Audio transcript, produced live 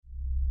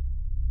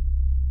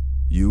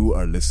You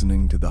are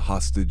listening to the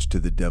Hostage to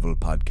the Devil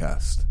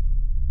podcast.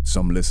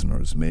 Some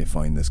listeners may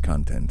find this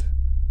content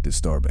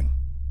disturbing.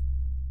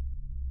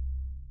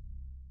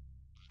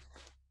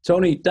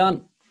 Tony,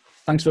 Dan,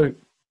 thanks for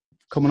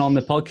coming on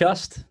the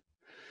podcast.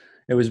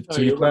 It was, to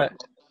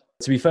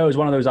be fair, it was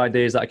one of those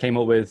ideas that I came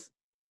up with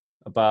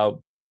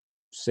about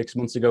 6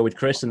 months ago with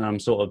Chris, and I'm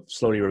sort of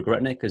slowly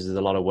regretting it because there's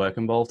a lot of work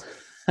involved.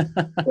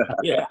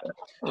 Yeah.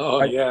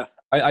 Oh, yeah.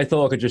 I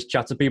thought I could just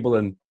chat to people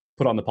and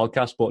put it on the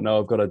podcast, but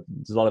no,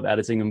 there's a lot of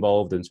editing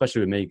involved, and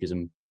especially with me because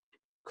I'm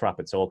crap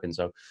at talking.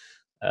 So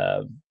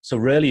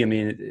really, I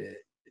mean,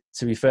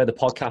 to be fair, the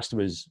podcast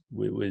was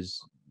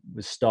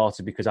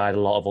started because I had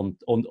a lot of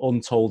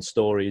untold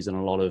stories and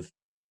a lot of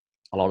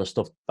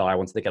stuff that I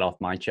wanted to get off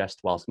my chest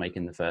whilst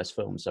making the first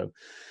film. So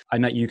I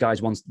met you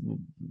guys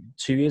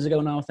 2 years ago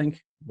now, I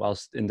think,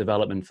 whilst in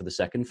development for the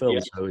second film.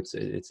 Yeah. So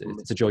it's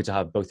a joy to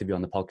have both of you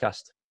on the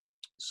podcast.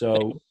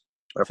 So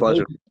our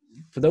pleasure.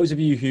 For those of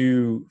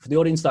you for the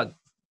audience that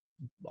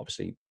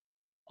obviously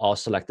our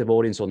selective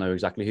audience will know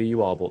exactly who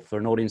you are, but for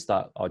an audience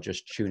that are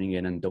just tuning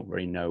in and don't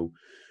really know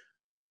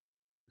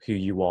who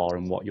you are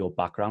and what your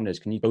background is,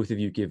 can you both of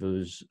you give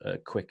us a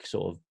quick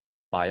sort of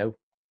bio,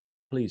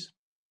 please?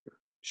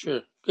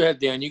 Sure. Go ahead,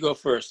 Dan. You go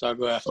first. I'll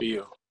go after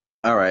you.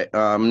 All right.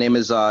 My name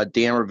is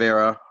Dan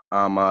Rivera.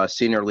 I'm a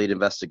senior lead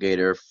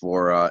investigator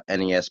for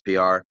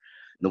NESPR,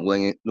 New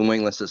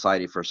England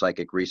Society for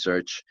Psychic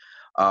Research.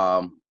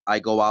 I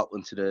go out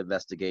into the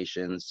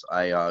investigations.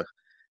 I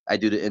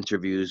do the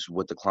interviews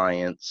with the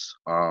clients.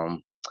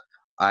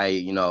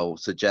 I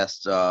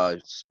suggest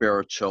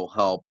spiritual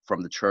help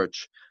from the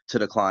church to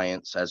the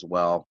clients as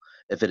well.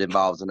 If it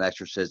involves an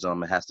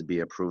exorcism, it has to be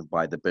approved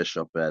by the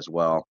bishop as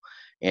well.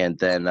 And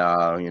then,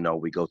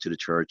 we go to the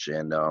church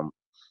and,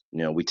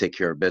 we take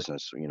care of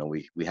business.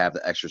 We have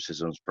the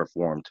exorcisms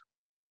performed.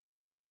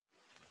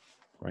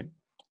 Right.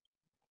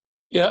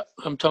 Yeah,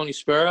 I'm Tony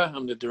Spera.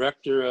 I'm the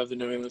director of the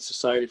New England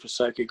Society for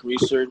Psychic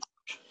Research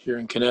here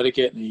in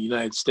Connecticut in the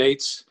United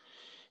States.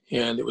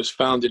 And it was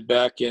founded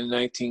back in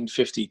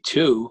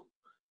 1952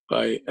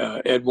 by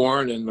Ed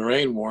Warren and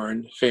Lorraine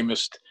Warren,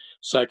 famous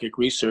psychic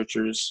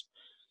researchers,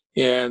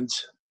 and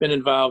been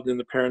involved in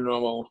the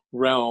paranormal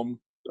realm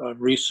of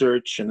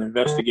research and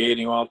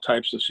investigating all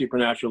types of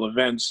supernatural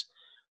events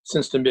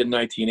since the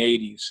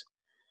mid-1980s.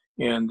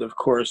 And of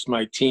course,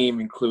 my team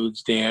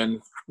includes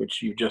Dan,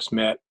 which you just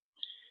met,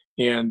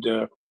 and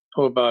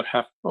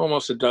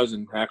almost a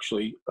dozen,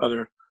 actually,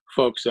 other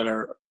folks that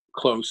are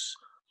close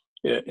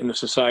in the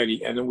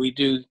society. And then we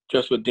do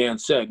just what Dan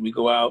said. We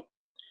go out,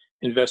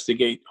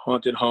 investigate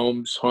haunted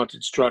homes,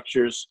 haunted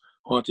structures,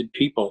 haunted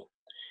people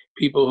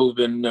who've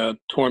been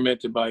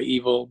tormented by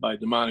evil, by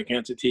demonic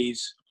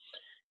entities,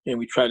 and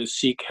we try to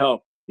seek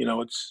help.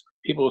 It's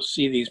people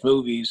see these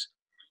movies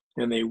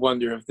and they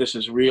wonder if this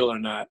is real or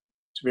not.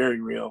 It's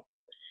very real.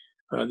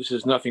 This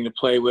is nothing to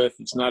play with.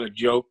 It's not a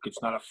joke.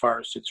 It's not a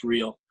farce. It's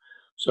real.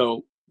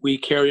 So we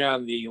carry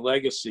on the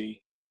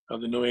legacy of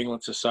the New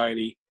England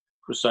Society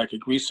for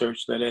Psychic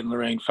Research that Ed and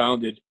Lorraine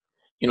founded,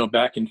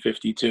 back in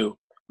 52.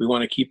 We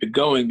want to keep it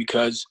going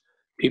because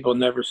people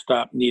never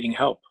stop needing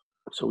help.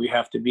 So we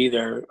have to be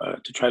there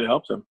to try to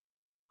help them.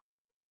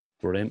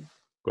 Brilliant.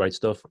 Great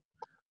stuff.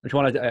 I just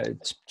want to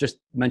just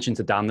mention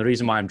to Dan, the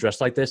reason why I'm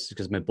dressed like this is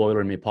because my boiler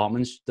in my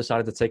apartment's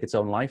decided to take its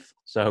own life.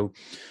 So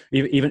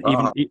even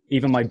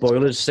my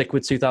boiler's sick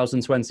with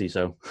 2020.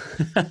 So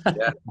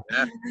yeah.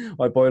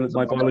 my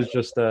boiler's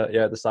just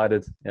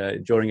decided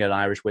during an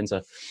Irish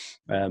winter.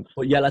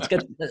 But yeah, let's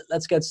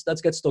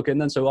get stuck in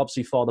then. So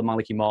obviously, Father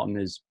Malachi Martin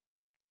is,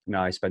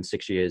 I spent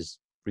 6 years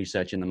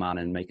researching the man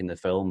and making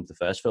the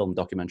first film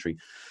documentary.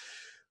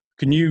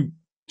 Do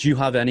you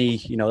have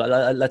any?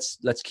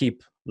 Let's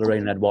keep Lorraine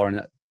and Ed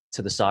Warren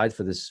to the side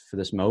for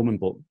this moment.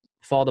 But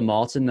Father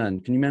Martin,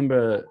 then, can you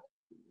remember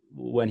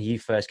when he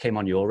first came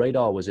on your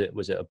radar? Was it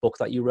a book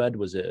that you read?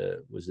 Was it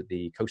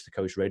the Coast to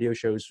Coast radio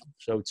shows?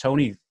 So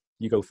Tony,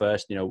 you go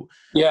first.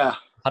 Yeah.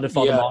 How did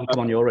Father Martin come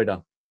on your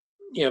radar?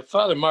 Yeah,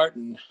 Father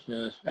Martin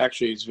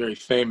actually is very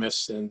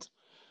famous and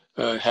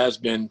has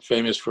been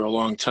famous for a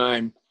long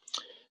time.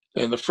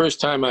 And the first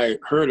time I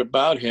heard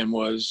about him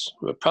was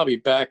probably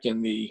back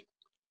in the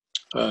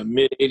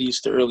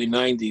mid-'80s to early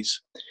 90s.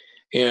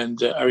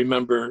 And I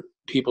remember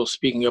people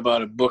speaking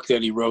about a book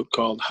that he wrote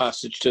called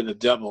Hostage to the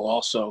Devil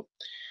also,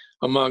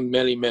 among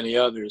many, many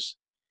others.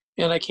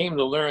 And I came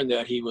to learn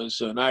that he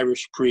was an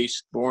Irish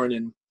priest born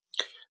in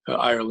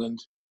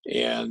Ireland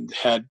and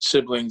had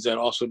siblings that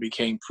also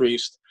became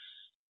priests.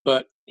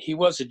 But he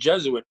was a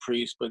Jesuit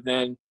priest, but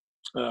then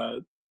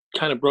kind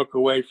of broke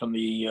away from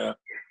the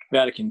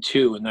Vatican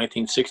II in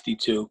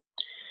 1962.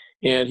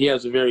 And he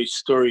has a very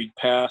storied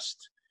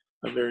past,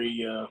 a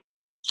very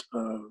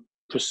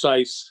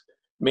precise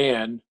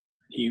man.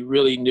 He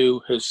really knew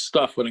his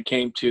stuff when it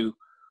came to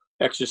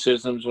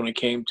exorcisms, when it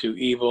came to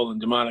evil and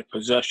demonic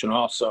possession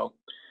also.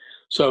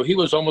 So he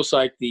was almost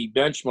like the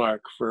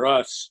benchmark for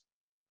us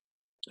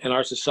and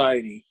our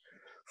society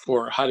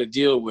for how to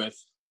deal with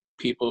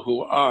people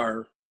who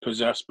are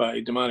possessed by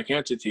demonic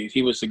entities.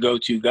 He was the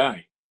go-to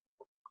guy.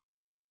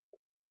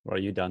 What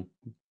are you, Dan?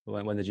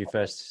 When did you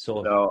first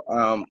sort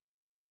of?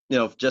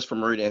 Just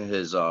from reading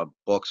his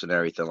books and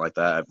everything like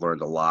that, I've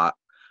learned a lot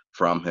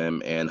from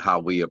him and how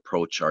we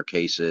approach our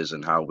cases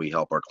and how we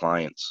help our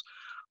clients.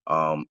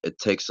 It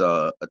takes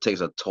a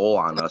toll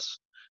on us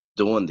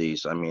doing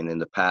these. I mean, in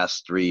the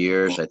past 3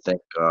 years, I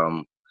think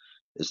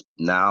it's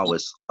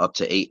up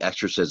to 8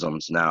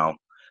 exorcisms now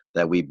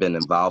that we've been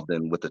involved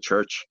in with the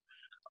church.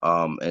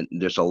 And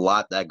there's a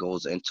lot that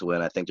goes into it.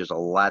 And I think there's a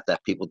lot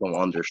that people don't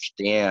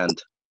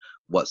understand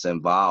what's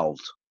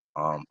involved.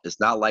 It's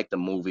not like the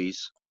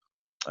movies.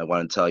 I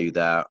want to tell you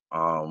that.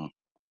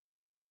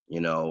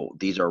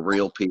 These are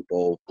real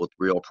people with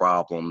real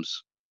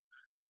problems,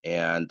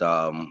 and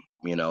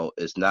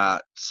it's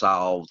not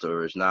solved,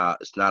 or it's not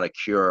a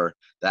cure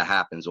that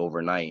happens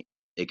overnight.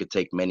 It could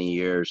take many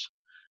years.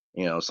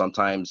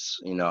 Sometimes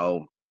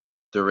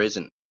there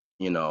isn't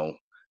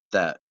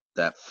that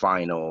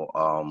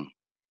final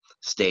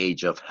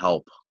stage of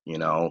help,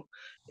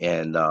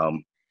 and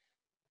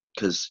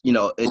because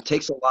it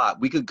takes a lot.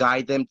 We could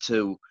guide them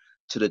to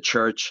the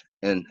church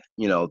and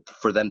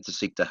for them to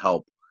seek the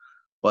help,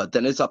 but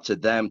then it's up to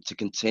them to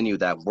continue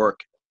that work.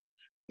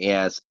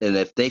 And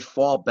if they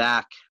fall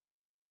back,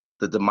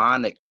 the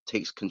demonic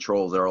takes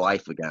control of their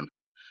life again,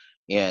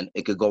 and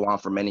it could go on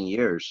for many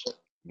years.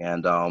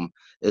 And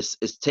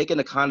it's taking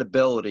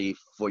accountability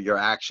for your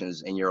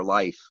actions in your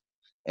life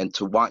and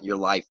to want your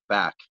life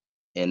back.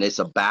 And it's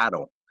a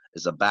battle.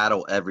 It's a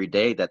battle every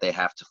day that they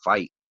have to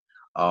fight.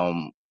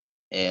 And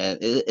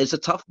it's a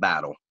tough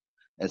battle.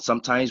 And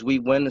sometimes we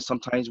win and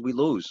sometimes we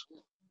lose.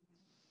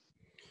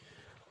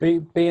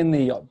 Being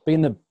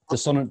the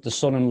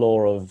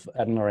son-in-law of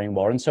Ed and Lorraine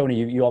Warren, Tony,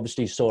 you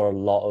obviously saw a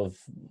lot of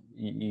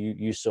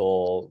you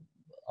saw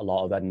a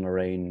lot of Ed and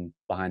Lorraine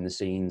behind the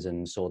scenes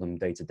and saw them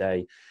day to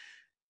day.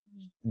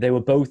 They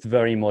were both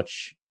very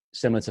much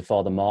similar to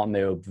Father Martin.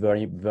 They were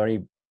very,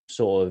 very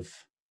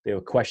they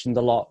were questioned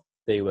a lot.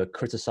 They were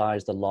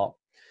criticized a lot.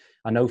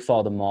 I know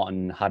Father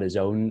Martin had his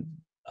own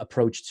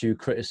approach to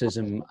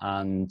criticism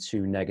and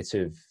to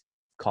negative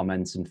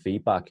comments and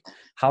feedback.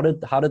 How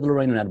did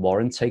Lorraine and Ed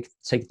Warren take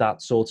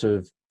that sort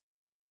of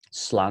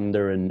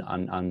slander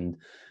and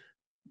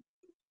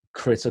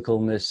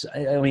criticalness?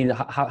 I mean,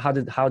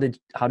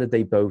 how did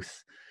they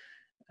both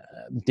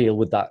deal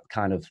with that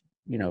kind of,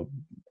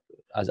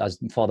 as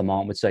Father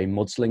Martin would say,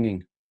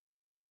 mudslinging?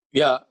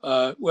 Yeah,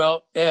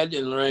 well, Ed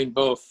and Lorraine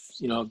both,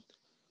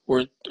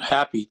 weren't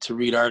happy to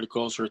read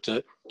articles or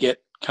to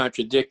get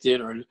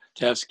contradicted or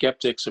to have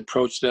skeptics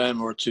approach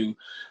them or to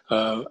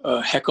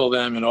heckle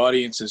them in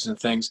audiences and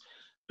things.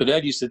 But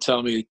Ed used to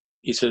tell me,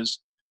 he says,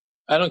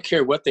 I don't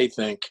care what they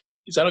think.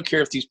 He says, I don't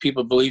care if these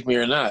people believe me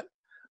or not.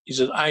 He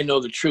says, I know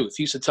the truth.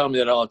 He used to tell me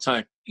that all the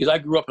time. He says, I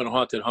grew up in a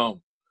haunted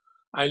home.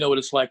 I know what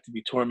it's like to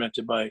be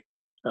tormented by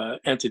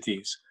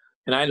entities.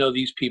 And I know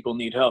these people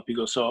need help. He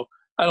goes, so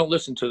I don't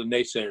listen to the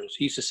naysayers.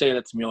 He used to say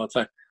that to me all the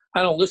time.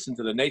 I don't listen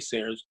to the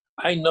naysayers.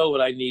 I know what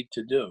I need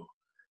to do.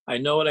 I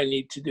know what I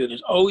need to do.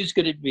 There's always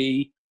going to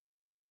be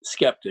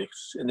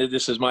skeptics, and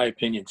this is my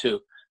opinion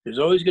too. There's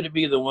always going to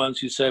be the ones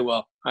who say,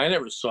 well, I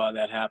never saw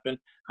that happen.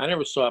 I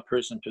never saw a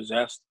person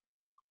possessed.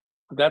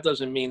 But that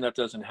doesn't mean that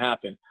doesn't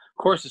happen.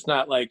 Of course, it's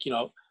not like,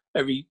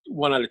 every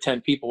 1 out of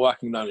 10 people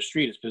walking down the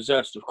street is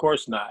possessed. Of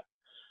course not.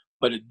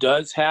 But it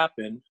does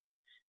happen,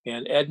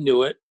 and Ed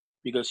knew it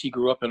because he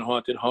grew up in a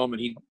haunted home,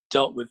 and he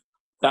dealt with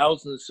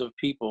thousands of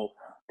people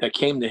that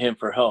came to him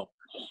for help.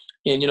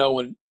 And,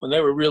 when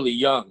they were really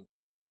young,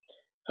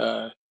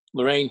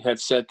 Lorraine had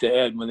said to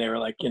Ed when they were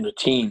like in their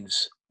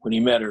teens, when he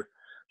met her,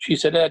 she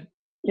said, Ed,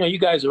 you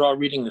guys are all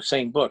reading the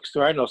same books.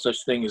 There are no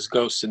such thing as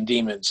ghosts and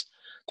demons.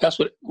 That's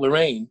what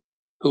Lorraine,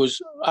 who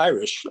was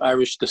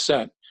Irish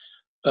descent,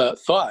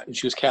 thought. And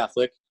she was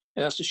Catholic.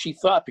 And that's what she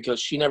thought because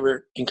she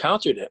never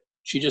encountered it.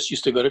 She just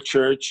used to go to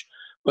church.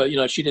 But,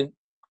 she didn't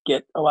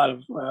get a lot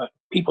of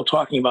people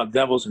talking about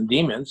devils and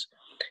demons.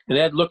 And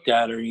Ed looked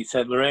at her and he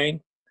said, Lorraine,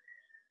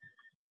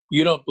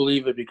 you don't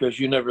believe it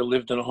because you never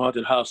lived in a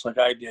haunted house like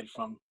I did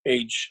from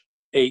age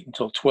 8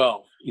 until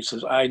 12. He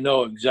says, I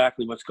know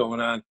exactly what's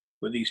going on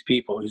with these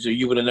people. He said,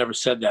 you would have never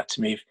said that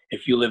to me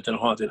if you lived in a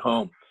haunted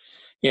home.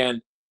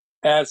 And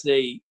as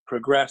they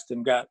progressed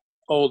and got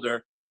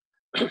older,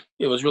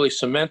 it was really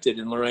cemented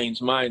in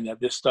Lorraine's mind that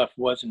this stuff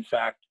was in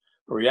fact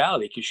a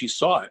reality because she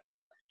saw it.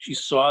 She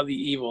saw the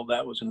evil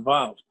that was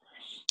involved.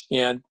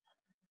 But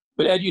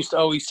Ed used to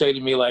always say to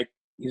me,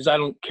 he says, I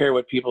don't care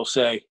what people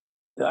say.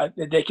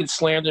 They can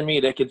slander me.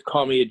 They can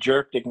call me a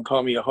jerk. They can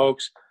call me a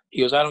hoax.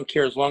 He goes, I don't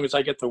care as long as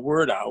I get the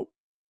word out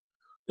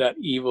that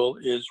evil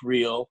is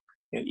real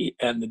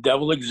and the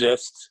devil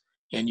exists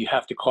and you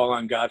have to call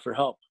on God for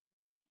help.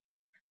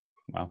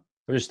 Wow.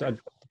 I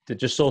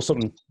just saw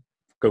something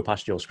go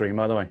past your screen,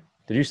 by the way.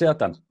 Did you see that,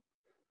 Dan?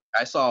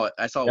 I saw it.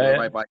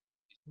 Right by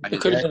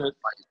his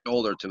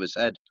shoulder to his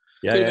head.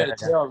 Yeah, could have been a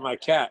tail of my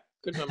cat.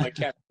 Could have been my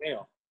cat's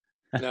tail.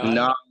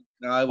 No,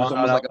 it was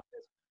almost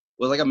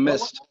like a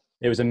mist.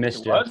 It was a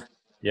mist, yeah.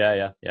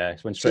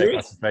 It went straight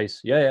across his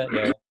face. Yeah.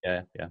 No,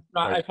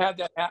 right. I've had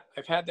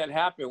that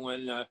happen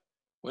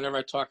whenever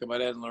I talk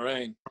about Ed and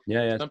Lorraine.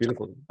 Yeah, it's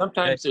beautiful.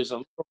 Sometimes there's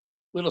a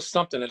little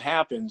something that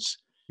happens.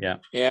 Yeah.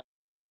 And,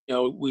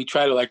 we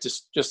try to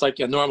just like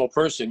a normal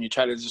person, you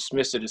try to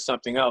dismiss it as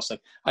something else. Like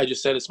I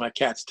just said, it's my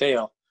cat's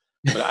tail,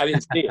 but I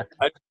didn't see it.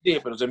 I didn't see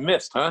it, but it was a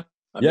mist, huh?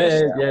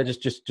 Yeah.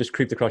 Just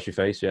creeped across your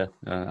face. Yeah.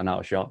 And out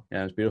of shot.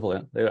 Yeah. It was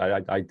beautiful. Yeah.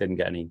 I didn't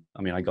get any,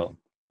 I mean, I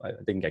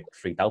didn't get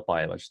freaked out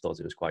by it. I just thought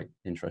it was quite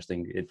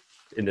interesting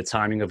in the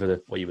timing of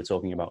what you were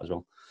talking about as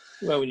well.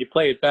 Well, when you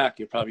play it back,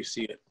 you'll probably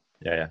see it.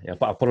 Yeah.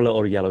 But I put a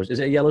little yellow. Is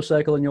it a yellow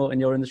circle in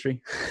your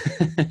industry?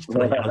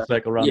 Put a yellow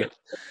circle around it.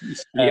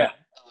 Yeah.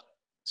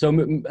 So,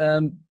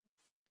 Ed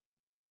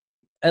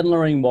and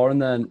Lorraine Warren.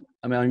 Then,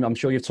 I mean, I'm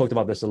sure you've talked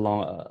about this a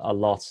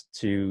lot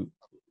to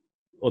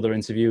other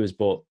interviewers,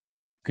 but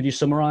could you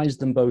summarize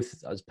them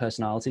both as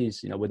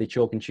personalities? Were they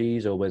chalk and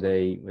cheese, or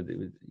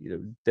did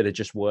it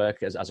just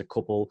work as a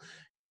couple?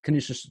 Can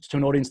you just, to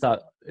an audience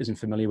that isn't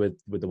familiar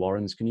with the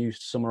Warrens, can you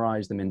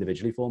summarize them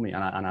individually for me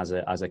and as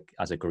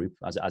a group,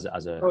 as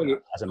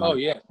a man?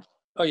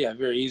 Oh yeah,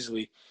 very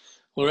easily.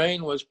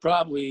 Lorraine was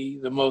probably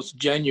the most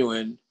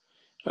genuine,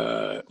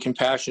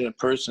 compassionate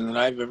person that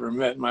I've ever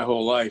met in my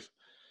whole life.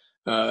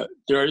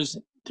 There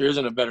isn't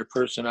a better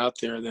person out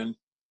there than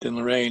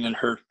Lorraine, and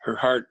her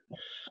heart.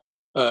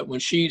 When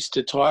she used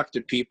to talk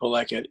to people,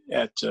 like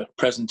at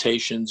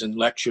presentations and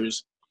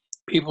lectures,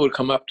 people would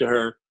come up to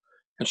her,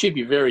 and she'd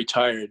be very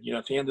tired.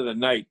 At the end of the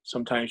night,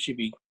 sometimes she'd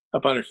be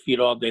up on her feet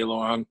all day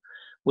long,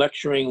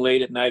 lecturing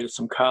late at night at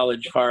some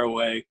college far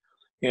away.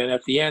 And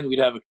at the end, we'd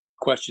have a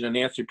question and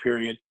answer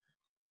period.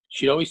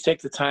 She'd always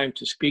take the time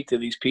to speak to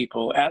these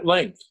people at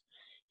length.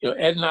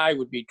 Ed and I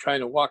would be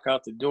trying to walk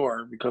out the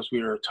door because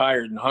we were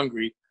tired and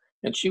hungry,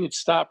 and she would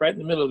stop right in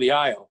the middle of the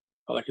aisle,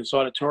 like this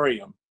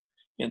auditorium,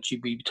 and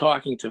she'd be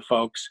talking to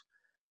folks.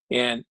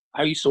 And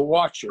I used to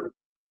watch her,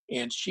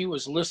 and she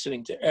was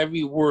listening to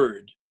every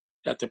word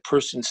that the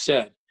person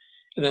said.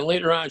 And then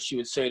later on, she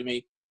would say to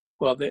me,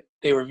 well,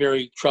 they were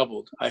very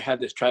troubled. I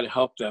had to try to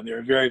help them. They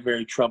were very,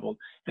 very troubled.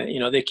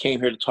 And, they came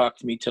here to talk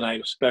to me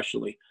tonight,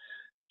 especially.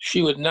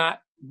 She would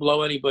not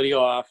blow anybody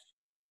off.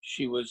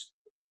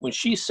 When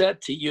she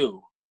said to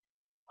you,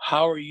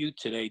 how are you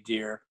today,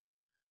 dear?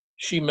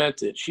 She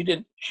meant it.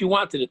 She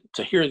wanted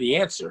to hear the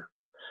answer.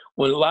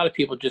 When a lot of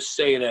people just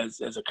say it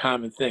as a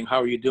common thing,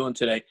 how are you doing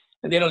today?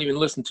 And they don't even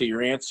listen to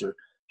your answer.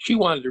 She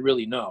wanted to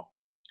really know.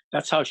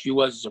 That's how she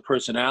was as a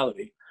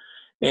personality.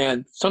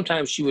 And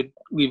sometimes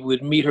we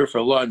would meet her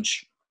for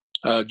lunch.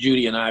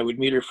 Judy and I would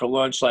meet her for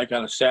lunch, like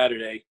on a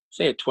Saturday,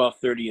 say at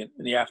 12:30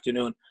 in the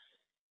afternoon.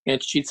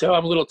 And she'd say, oh,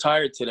 I'm a little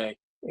tired today.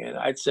 And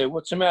I'd say,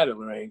 what's the matter,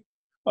 Lorraine?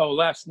 Oh,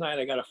 last night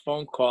I got a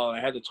phone call and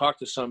I had to talk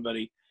to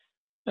somebody.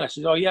 And I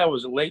said, oh yeah,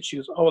 was it late? She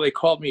was, oh, they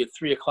called me at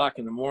 3:00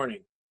 in the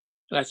morning.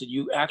 And I said,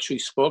 you actually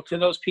spoke to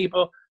those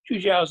people? She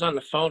was, yeah, I was on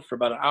the phone for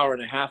about an hour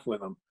and a half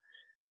with them.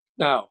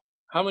 Now,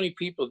 how many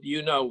people do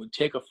you know would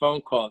take a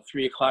phone call at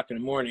 3:00 in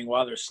the morning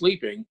while they're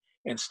sleeping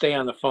and stay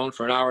on the phone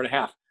for an hour and a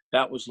half?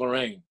 That was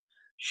Lorraine.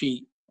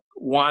 She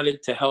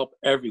wanted to help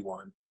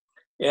everyone.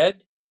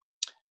 Ed,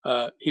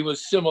 he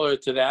was similar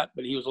to that,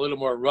 but he was a little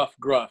more rough,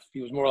 gruff.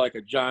 He was more like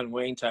a John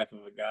Wayne type of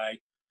a guy,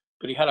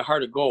 but he had a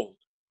heart of gold.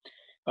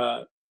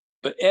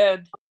 But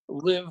Ed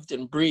lived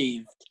and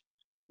breathed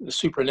the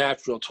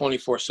supernatural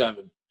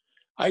 24/7.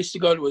 I used to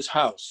go to his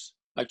house,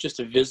 like just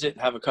to visit,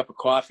 have a cup of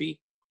coffee.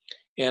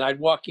 And I'd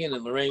walk in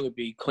and Lorraine would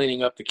be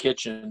cleaning up the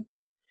kitchen.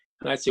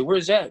 And I'd say,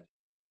 where's Ed?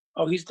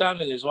 Oh, he's down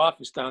in his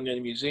office down there in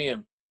the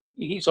museum.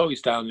 He's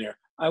always down there.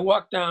 I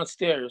walk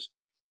downstairs.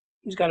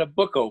 He's got a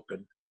book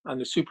open on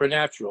the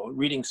supernatural,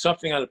 reading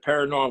something on the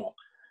paranormal.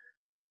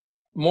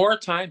 More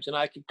times than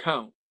I could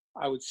count,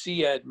 I would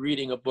see Ed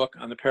reading a book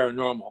on the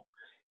paranormal.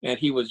 And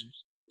he was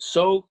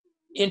so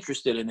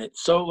interested in it,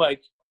 so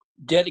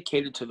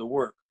dedicated to the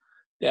work,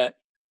 that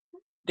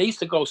they used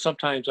to go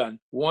sometimes on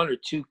 1 or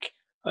 2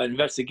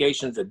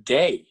 investigations a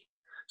day.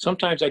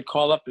 Sometimes I'd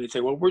call up and they'd say,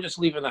 well, we're just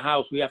leaving the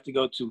house. We have to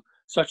go to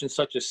such and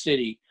such a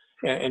city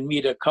and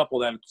meet a couple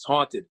that's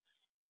haunted.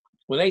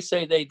 When they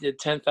say they did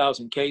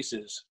 10,000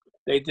 cases,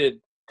 they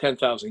did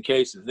 10,000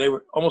 cases. They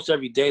were almost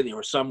every day they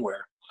were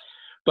somewhere.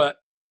 But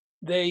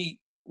they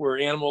were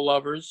animal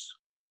lovers.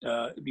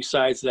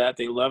 Besides that,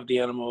 they loved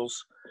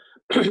animals.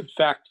 In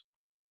fact,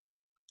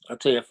 I'll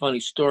tell you a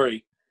funny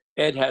story.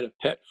 Ed had a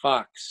pet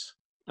fox.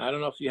 I don't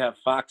know if you have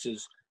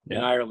foxes in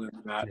Ireland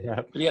or not,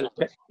 but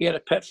he had a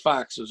pet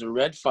fox. It was a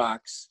red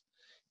fox,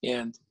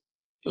 and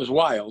it was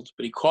wild,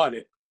 but he caught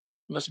it.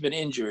 He must have been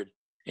injured,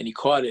 and he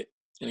caught it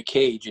in a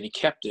cage, and he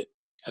kept it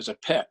as a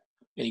pet,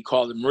 and he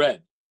called him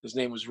Red. His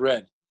name was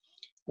Red.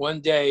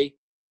 One day,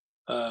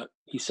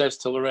 he says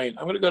to Lorraine,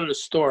 I'm going to go to the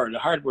store, the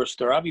hardware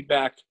store. I'll be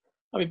back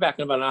in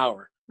about an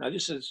hour. Now,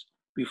 this is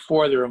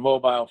before there were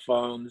mobile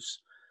phones.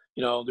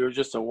 There was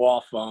just a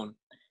wall phone,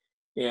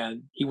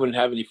 and he wouldn't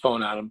have any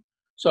phone on him.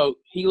 So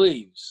he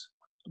leaves.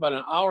 About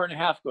an hour and a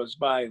half goes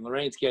by, and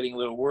Lorraine's getting a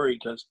little worried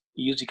because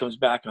he usually comes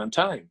back on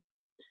time.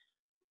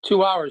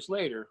 2 hours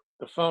later,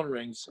 the phone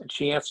rings, and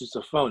she answers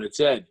the phone. It's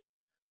Ed,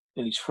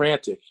 and he's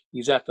frantic.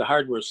 He's at the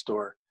hardware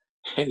store,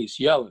 and he's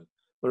yelling,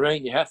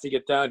 Lorraine, you have to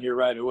get down here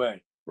right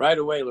away. Right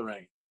away,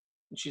 Lorraine.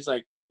 And she's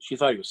like, she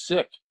thought he was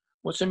sick.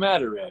 What's the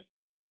matter, Ed?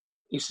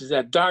 He says,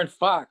 that darn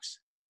fox.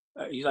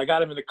 I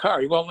got him in the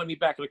car. He won't let me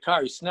back in the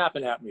car. He's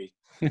snapping at me.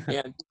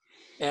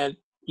 and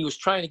he was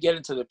trying to get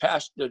into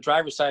the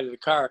driver's side of the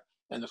car,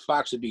 and the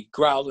fox would be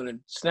growling and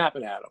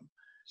snapping at him.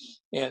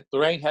 And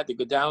Lorraine had to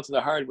go down to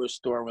the hardware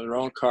store with her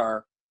own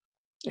car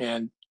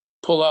and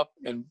pull up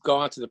and go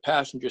onto the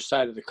passenger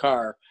side of the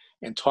car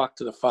and talk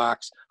to the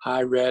fox.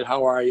 Hi, Red,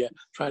 how are you?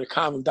 Trying to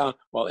calm him down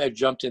while Ed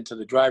jumped into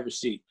the driver's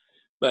seat.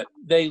 But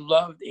they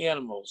loved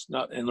animals.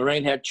 And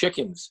Lorraine had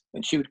chickens,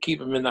 and she would keep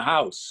them in the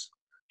house.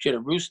 She had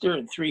a rooster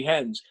and 3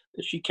 hens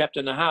that she kept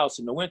in the house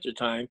in the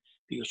wintertime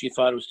because she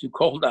thought it was too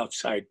cold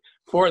outside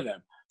for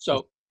them.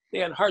 So they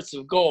had hearts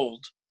of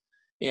gold,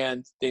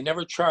 and they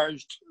never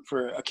charged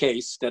for a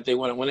case that they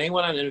went on. When they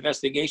went on an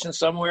investigation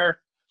somewhere,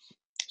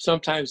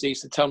 sometimes they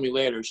used to tell me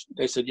later,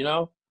 they said,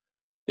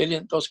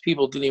 those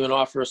people didn't even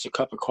offer us a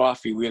cup of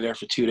coffee. We were there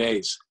for 2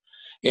 days.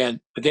 But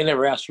they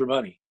never asked for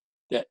money.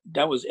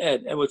 That was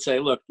Ed. Ed would say,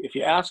 look, if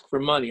you ask for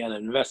money on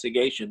an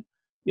investigation,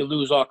 you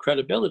lose all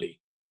credibility.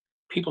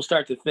 People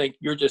start to think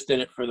you're just in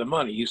it for the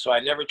money. So I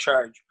never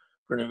charge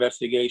for an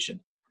investigation.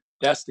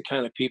 That's the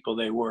kind of people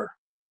they were.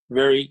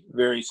 Very,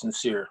 very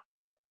sincere.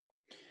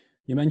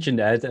 You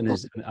mentioned Ed and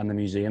the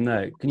museum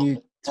there. Can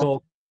you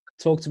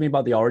talk to me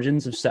about the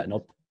origins of setting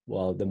up,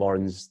 the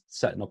Warrens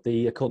setting up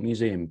the Occult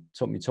Museum?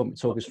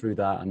 Talk us through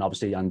that. And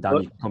obviously, and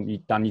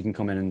Dan, you can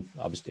come in, and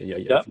obviously,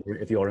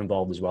 if you're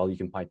involved as well, you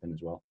can pipe in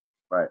as well.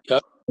 Right.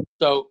 Yep.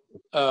 So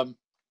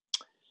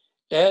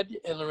Ed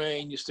and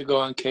Lorraine used to go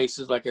on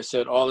cases, like I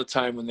said, all the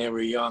time when they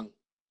were young.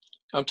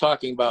 I'm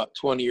talking about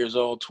 20 years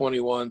old,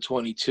 21,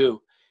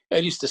 22.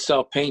 Ed used to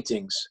sell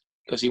paintings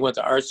because he went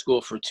to art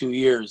school for 2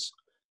 years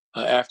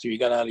after he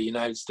got out of the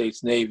United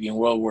States Navy in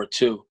World War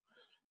II.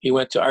 He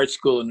went to art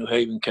school in New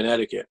Haven,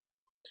 Connecticut.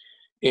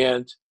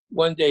 And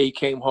one day he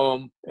came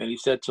home and he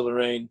said to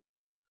Lorraine,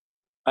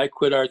 I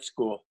quit art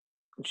school.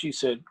 And she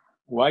said,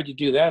 why'd you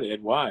do that,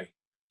 Ed? Why?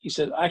 He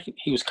said,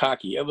 he was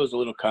cocky. Ed was a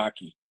little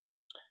cocky.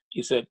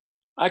 He said,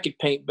 I could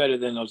paint better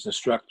than those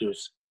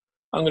instructors.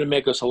 I'm going to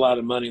make us a lot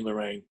of money,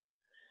 Lorraine.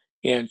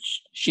 And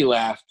she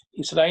laughed.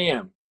 He said, I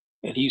am.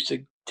 And he used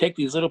to take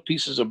these little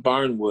pieces of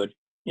barnwood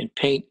and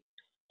paint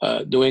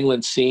New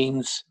England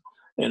scenes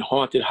and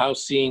haunted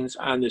house scenes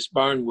on this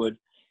barnwood.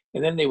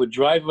 And then they would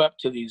drive up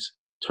to these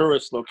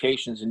tourist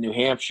locations in New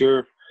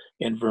Hampshire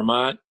and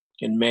Vermont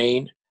and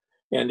Maine.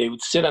 And they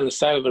would sit on the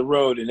side of the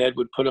road, and Ed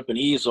would put up an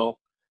easel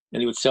and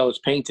he would sell his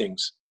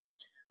paintings.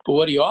 But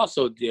what he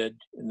also did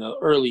in the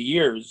early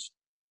years,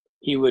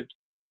 he would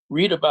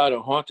read about a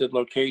haunted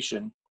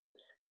location,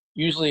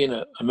 usually in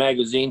a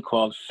magazine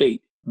called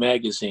Fate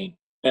Magazine,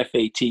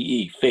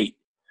 F-A-T-E, Fate,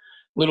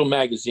 little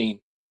magazine,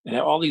 and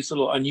had all these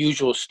little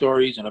unusual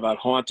stories and about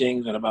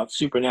hauntings and about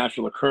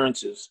supernatural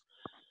occurrences.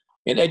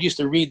 And Ed used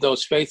to read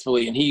those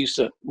faithfully, and he used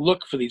to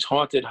look for these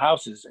haunted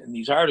houses in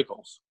these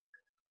articles.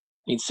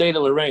 He'd say to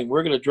Lorraine,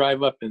 we're going to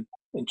drive up and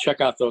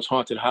check out those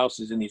haunted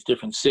houses in these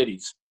different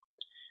cities.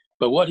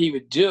 But what he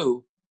would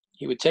do,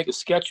 he would take a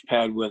sketch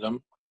pad with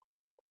him,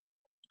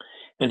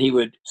 and he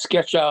would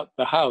sketch out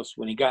the house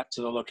when he got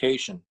to the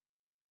location.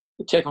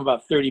 It'd take him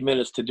about 30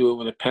 minutes to do it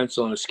with a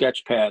pencil and a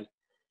sketch pad.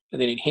 And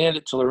then he'd hand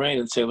it to Lorraine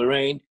and say,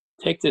 Lorraine,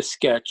 take this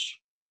sketch,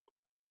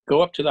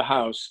 go up to the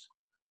house,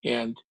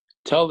 and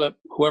tell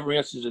whoever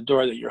answers the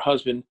door that your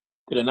husband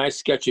did a nice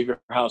sketch of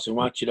your house and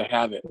wants you to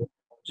have it.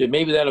 So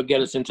maybe that'll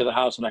get us into the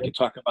house and I can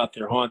talk about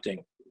their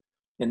haunting.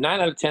 And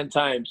 9 out of 10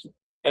 times,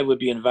 Ed would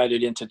be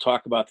invited in to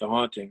talk about the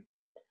haunting.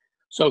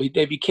 So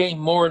they became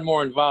more and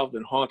more involved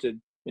in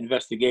haunted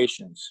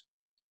investigations.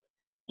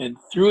 And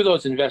through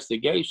those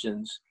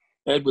investigations,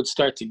 Ed would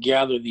start to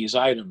gather these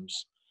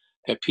items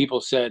that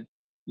people said,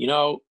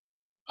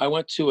 I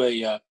went to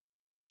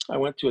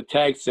a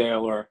tag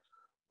sale, or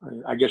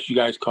I guess you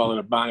guys call it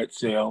a bonnet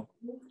sale,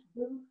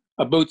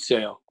 a boot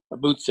sale.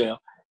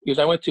 Because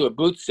I went to a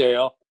boot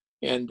sale,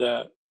 and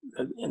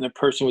the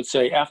person would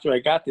say, after I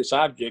got this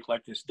object,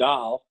 like this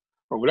doll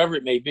or whatever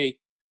it may be,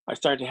 I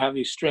started to have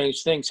these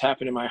strange things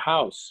happen in my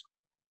house.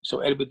 So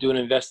Ed would do an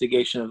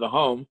investigation of the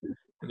home,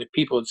 and the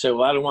people would say,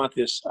 well, I don't want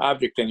this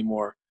object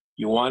anymore.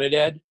 You want it,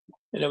 Ed?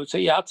 And I would say,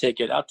 yeah, I'll take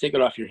it. I'll take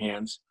it off your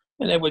hands.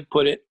 And they would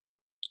put it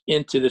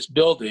into this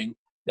building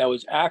that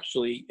was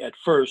actually at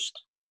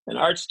first an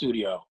art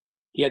studio.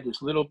 He had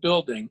this little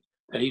building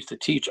that he used to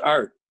teach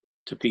art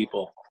to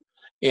people.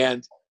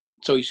 And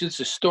so he used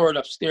to store it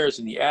upstairs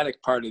in the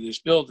attic part of this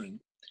building.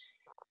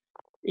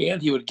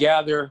 And he would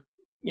gather,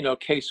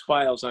 case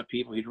files on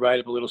people. He'd write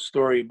up a little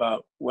story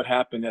about what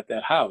happened at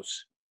that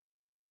house.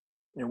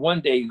 And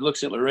one day he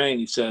looks at Lorraine,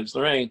 he says,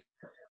 Lorraine,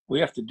 we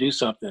have to do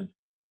something.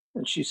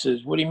 And she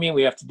says, what do you mean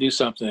we have to do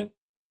something?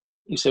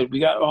 He said, we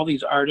got all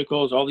these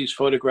articles, all these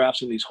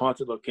photographs of these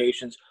haunted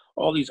locations,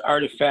 all these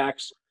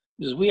artifacts.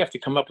 He says, we have to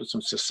come up with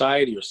some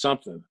society or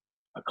something,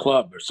 a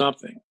club or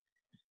something.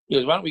 He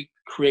goes, why don't we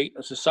create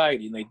a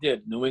society? And they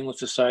did, New England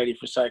Society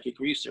for Psychic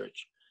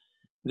Research.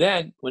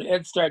 Then when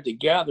Ed started to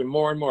gather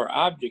more and more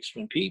objects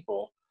from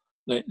people,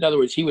 in other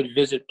words, he would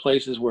visit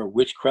places where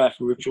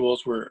witchcraft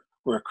rituals were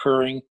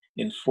occurring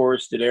in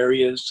forested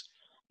areas,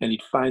 and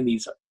he'd find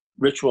these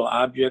ritual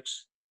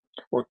objects,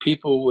 or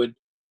people would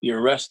be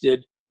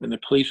arrested and the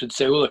police would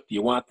say, well, look, do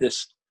you want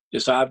this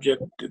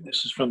object?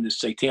 This is from this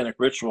satanic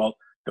ritual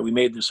that we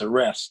made this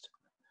arrest.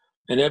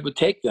 And Ed would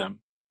take them.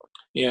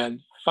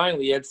 And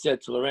finally, Ed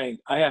said to Lorraine,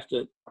 I have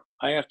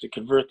to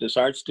convert this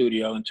art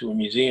studio into a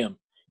museum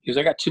because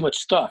I got too much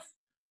stuff.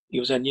 He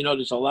was saying,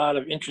 there's a lot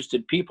of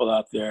interested people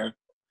out there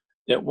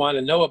that want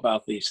to know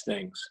about these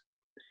things.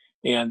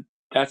 And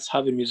that's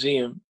how the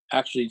museum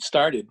actually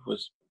started,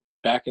 was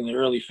back in the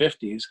early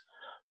 50s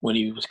when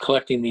he was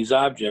collecting these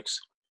objects.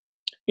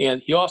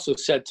 And he also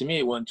said to me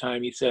at one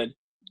time, he said,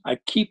 I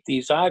keep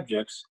these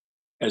objects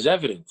as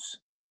evidence.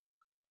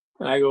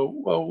 And I go,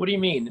 well, what do you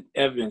mean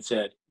evidence,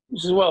 Ed? He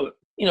says, well,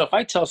 if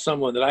I tell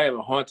someone that I have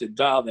a haunted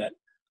doll that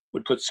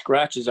would put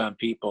scratches on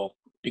people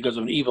because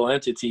of an evil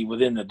entity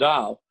within the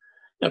doll,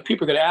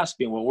 people are going to ask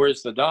me, well,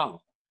 where's the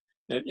doll?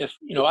 And if,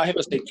 I have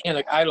a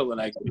satanic idol that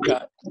I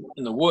got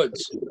in the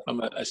woods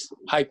from a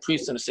high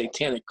priest in a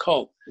satanic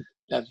cult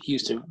that he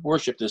used to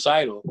worship this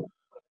idol.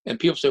 And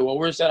people say, well,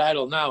 where's that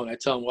idol now? And I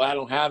tell them, well, I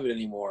don't have it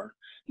anymore.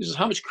 He says,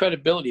 how much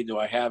credibility do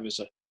I have as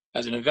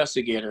an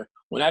investigator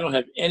when I don't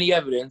have any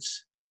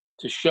evidence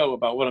to show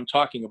about what I'm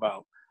talking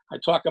about? I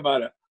talk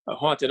about a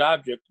haunted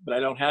object, but I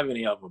don't have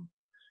any of them.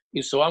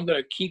 So I'm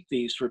going to keep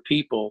these for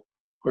people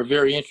who are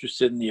very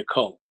interested in the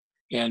occult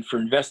and for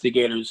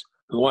investigators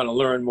who want to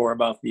learn more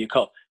about the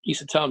occult. He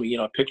used to tell me,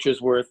 a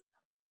picture's worth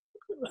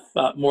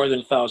more than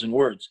 1,000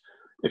 words.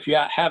 If you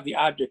have the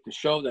object to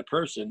show that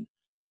person,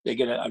 they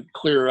get a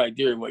clearer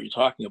idea of what you're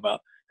talking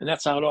about. And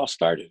that's how it all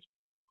started.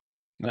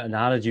 And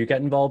how did you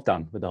get involved,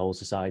 Dan, with the whole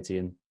society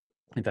and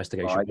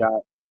investigation?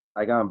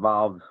 I got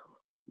involved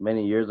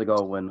many years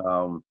ago when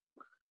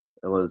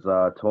it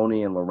was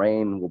Tony and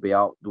Lorraine will be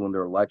out doing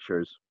their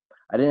lectures.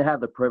 I didn't have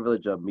the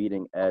privilege of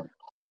meeting Ed.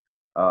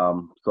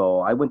 So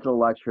I went to the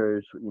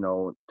lectures,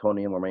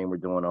 Tony and Lorraine were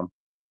doing them.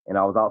 And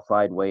I was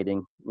outside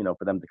waiting,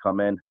 for them to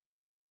come in.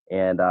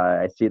 And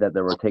I see that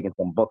they were taking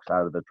some books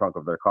out of the trunk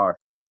of their car.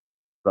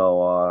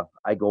 So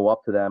I go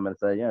up to them and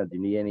say, do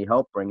you need any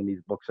help bringing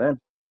these books in?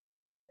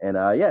 And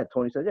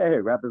Tony said,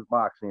 here, grab this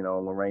box. And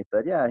Lorraine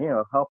said,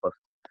 help us.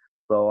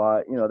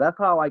 So, that's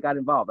how I got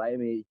involved. I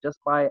mean, just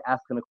by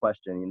asking a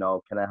question,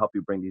 can I help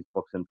you bring these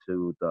books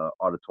into the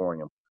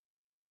auditorium?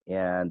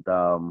 And,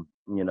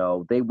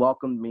 they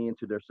welcomed me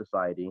into their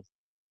society.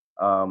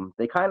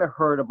 They kind of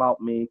heard about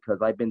me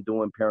because I've been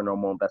doing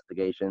paranormal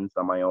investigations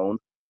on my own.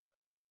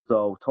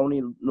 So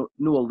Tony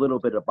knew a little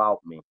bit about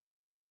me.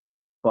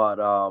 But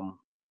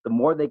the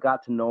more they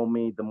got to know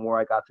me, the more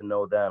I got to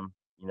know them.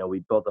 We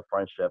built a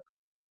friendship,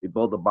 we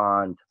built a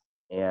bond,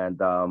 and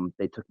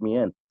they took me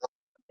in.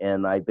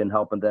 And I've been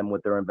helping them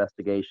with their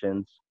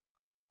investigations.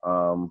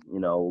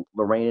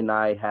 Lorraine and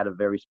I had a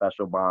very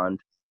special bond.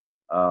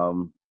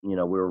 We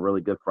were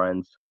really good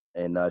friends,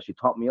 and she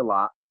taught me a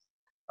lot.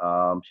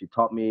 She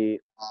taught me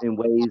in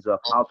ways of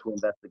how to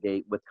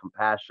investigate with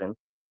compassion,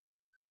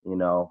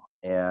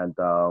 and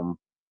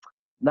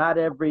not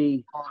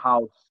every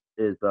house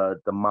is a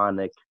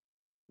demonic,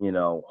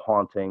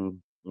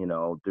 haunting.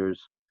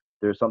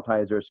 There's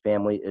sometimes there's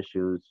family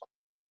issues.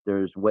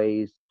 There's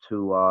ways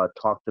to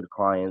talk to the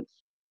clients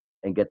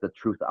and get the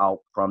truth out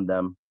from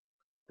them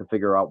to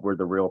figure out where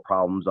the real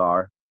problems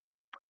are.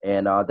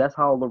 And that's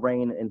how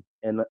Lorraine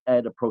and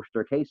Ed approached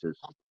their cases.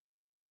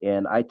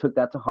 And I took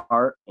that to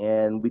heart,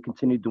 and we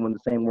continued doing the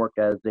same work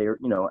as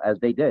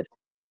they did.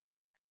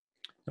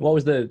 What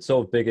was the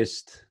sort of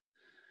biggest?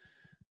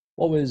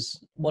 What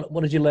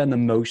did you learn the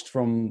most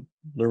from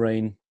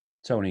Lorraine,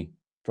 Tony,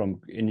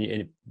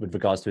 with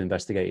regards to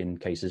investigating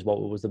cases?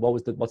 What's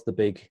the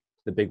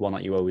big one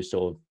that you always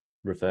sort of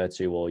refer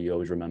to or you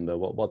always remember?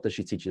 What does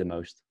she teach you the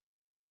most?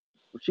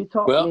 She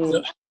taught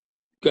me.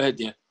 Go ahead,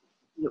 Dan.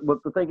 Well,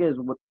 the thing is,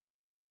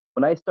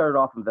 when I started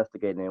off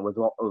investigating, it was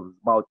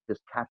about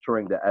just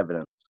capturing the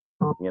evidence.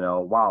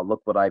 Wow,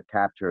 look what I've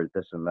captured,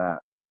 this and that.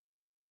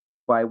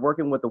 By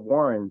working with the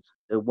Warrens,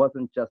 it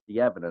wasn't just the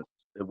evidence.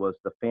 It was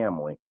the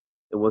family.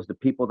 It was the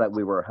people that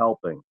we were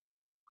helping.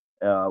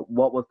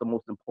 What was the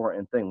most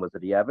important thing? Was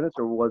it the evidence,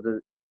 or was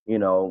it,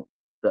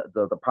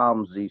 the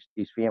problems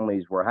these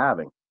families were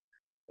having?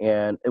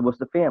 And it was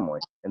the family,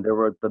 and they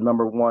were the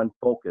number one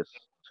focus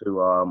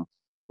to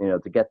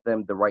get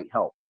them the right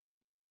help.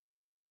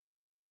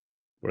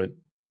 Right.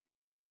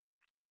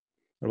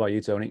 What about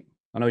you, Tony?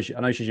 I know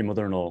she's your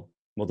mother-in-law,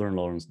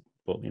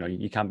 but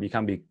you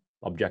can be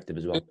objective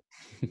as well.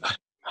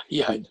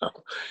 Yeah, I know.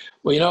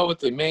 Well, what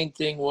the main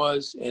thing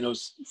was, and it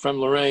was from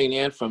Lorraine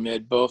and from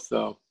Ed both,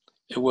 though,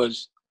 it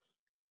was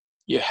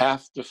you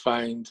have to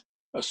find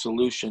a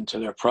solution to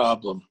their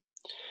problem.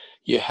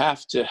 You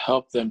have to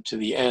help them to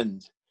the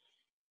end.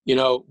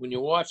 When you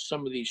watch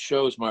some of these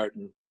shows,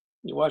 Martin,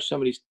 you watch some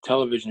of these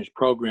television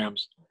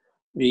programs,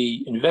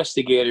 the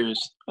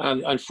investigators,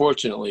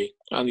 unfortunately,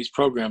 on these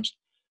programs,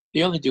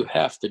 they only do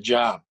half the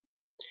job.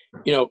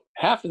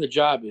 Half of the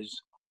job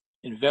is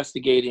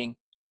investigating,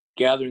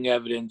 gathering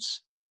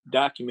evidence,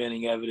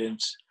 documenting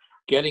evidence,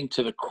 getting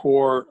to the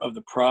core of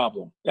the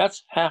problem.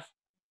 That's half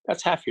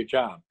your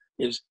job,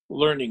 is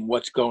learning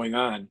what's going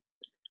on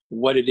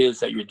what it is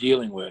that you're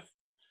dealing with.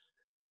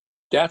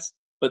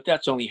 But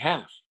that's only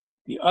half.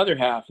 The other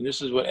half, and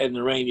this is what Ed and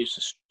Lorraine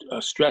used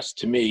to stress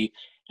to me,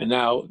 and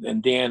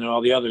Dan and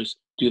all the others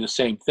do the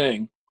same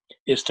thing,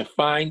 is to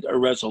find a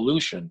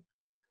resolution.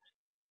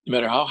 No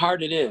matter how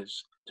hard it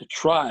is, to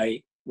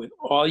try with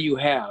all you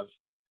have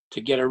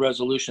to get a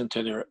resolution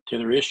to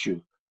their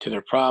issue, to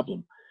their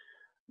problem.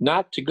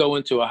 Not to go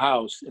into a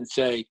house and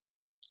say,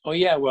 oh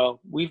yeah,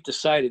 well, we've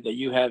decided that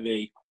you have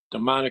a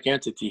demonic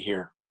entity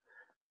here.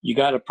 You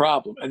got a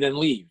problem, and then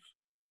leave.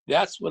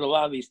 That's what a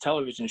lot of these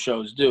television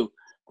shows do.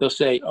 They'll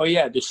say, oh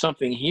yeah, there's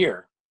something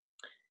here.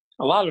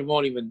 A lot of them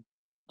won't even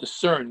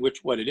discern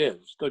what it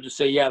is. They'll just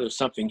say, yeah, there's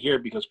something here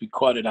because we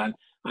caught it on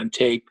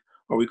tape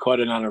or we caught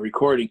it on a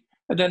recording,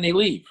 and then they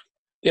leave.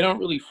 They don't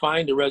really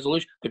find a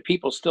resolution. The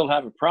people still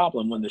have a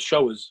problem when the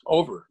show is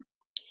over.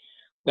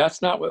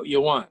 That's not what you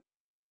want.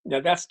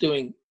 Now that's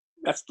doing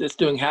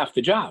half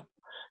the job.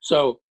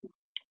 So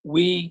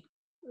we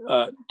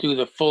do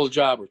the full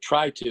job, or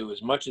try to,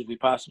 as much as we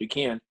possibly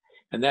can,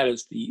 and that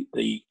is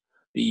the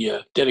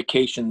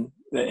dedication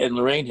that Ed and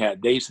Lorraine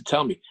had. They used to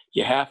tell me,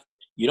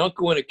 you don't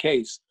go in a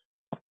case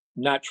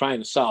not trying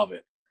to solve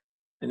it,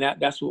 and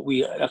that's what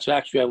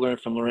actually I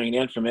learned from Lorraine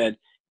and from Ed,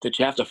 that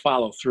you have to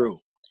follow through.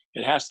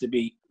 It has to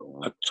be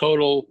a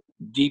total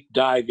deep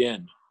dive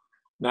in,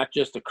 not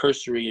just a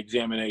cursory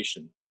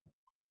examination.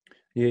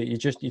 You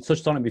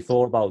touched on it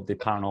before about the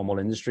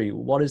paranormal industry.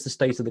 What is the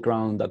state of the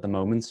ground at the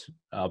moment?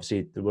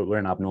 Obviously, we're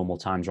in abnormal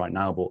times right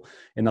now, but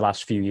in the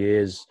last few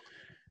years,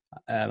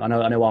 I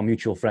know our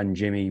mutual friend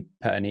Jimmy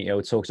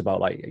Petanito talks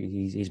about, like,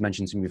 he's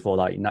mentioned to me before,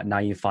 like, now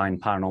you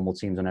find paranormal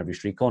teams on every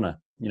street corner.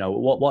 You know,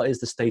 what is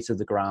the state on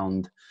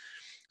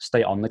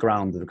the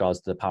ground with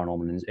regards to the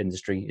paranormal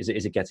industry? Is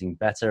it getting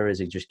better? Is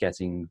it just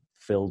getting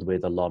filled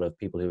with a lot of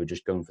people who are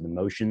just going for the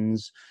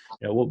motions?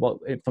 You know, what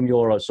from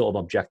your sort of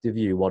objective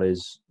view,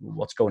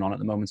 what's going on at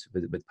the moment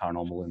with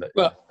paranormal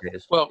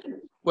investigators? Well,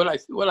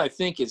 what I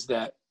think is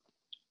that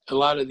a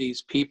lot of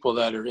these people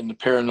that are in the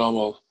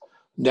paranormal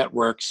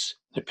networks,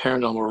 the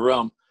paranormal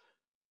realm,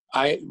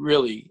 I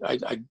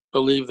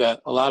believe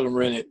that a lot of them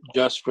are in it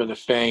just for the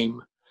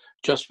fame,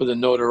 just for the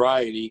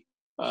notoriety,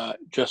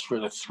 just for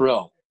the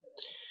thrill.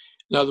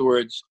 In other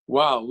words,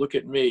 wow, look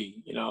at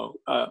me. You know,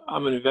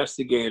 I'm an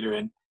investigator,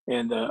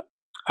 and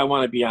I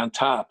want to be on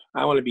top.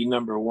 I want to be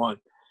number one.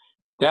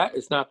 That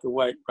is not the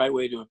right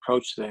way to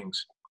approach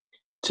things.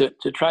 To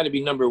try to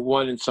be number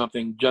one in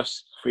something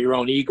just for your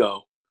own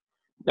ego,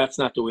 that's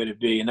not the way to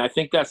be. And I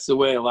think that's the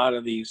way a lot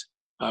of these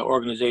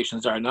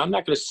organizations are. Now, I'm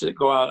not going to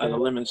go out on a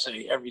limb and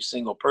say every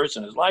single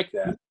person is like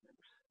that.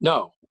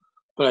 No,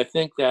 but I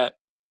think that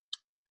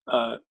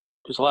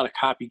there's a lot of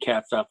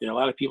copycats out there. A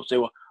lot of people say,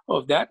 well,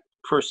 if that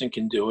person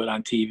can do it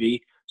on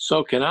TV,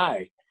 so can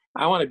I.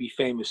 I want to be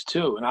famous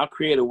too, and I'll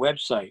create a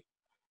website.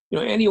 You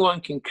know, anyone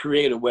can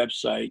create a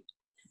website.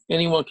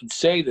 Anyone can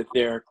say that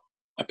they're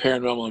a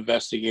paranormal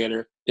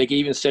investigator. They can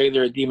even say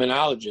they're a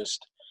demonologist.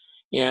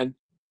 And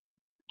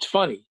it's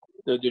funny,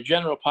 the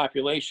general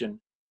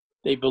population,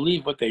 they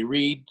believe what they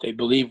read, they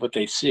believe what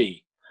they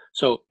see.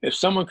 So if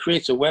someone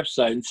creates a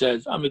website and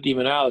says, I'm a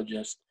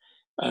demonologist,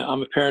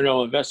 I'm a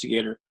paranormal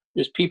investigator,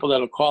 there's people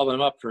that'll call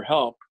them up for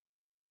help.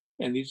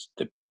 And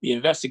the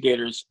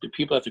investigators, the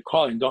people that they're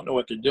calling, don't know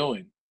what they're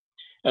doing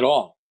at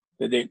all.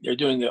 They're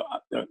doing the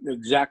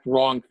exact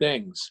wrong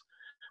things.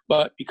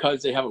 But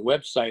because they have a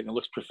website and it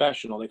looks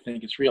professional, they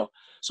think it's real.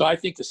 So I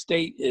think the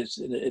state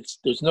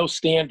there's no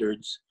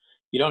standards.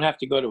 You don't have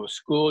to go to a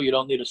school. You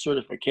don't need a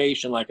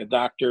certification like a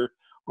doctor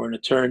or an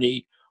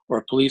attorney or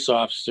a police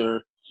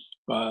officer,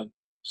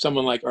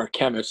 someone like our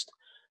chemist.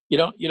 You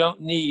don't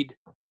need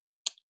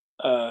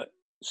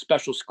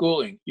special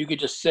schooling. You could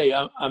just say,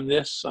 I'm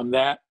this, I'm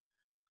that.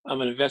 I'm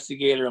an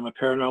investigator, I'm a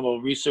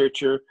paranormal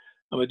researcher,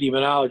 I'm a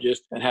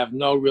demonologist, and have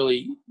no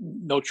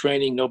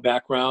training, no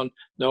background,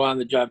 no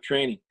on-the-job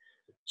training.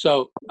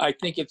 So I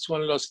think it's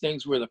one of those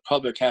things where the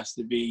public has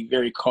to be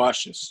very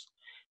cautious,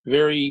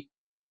 very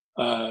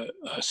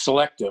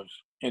selective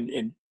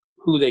in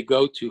who they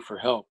go to for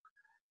help,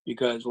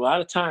 because a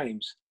lot of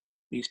times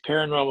these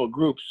paranormal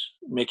groups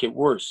make it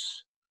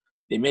worse.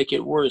 They make it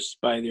worse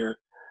by their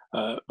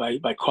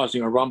by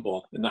causing a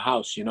rumble in the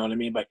house, you know what I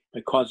mean? By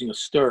causing a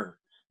stir,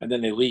 and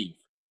then they leave.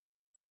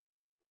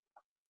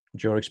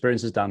 Your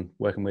experiences, Dan,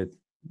 working with,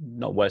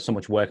 not so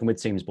much working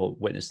with teams, but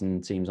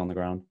witnessing teams on the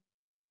ground?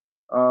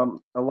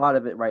 A lot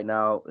of it right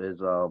now is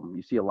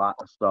you see a lot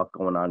of stuff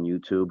going on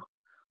YouTube,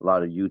 a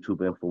lot of YouTube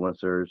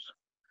influencers,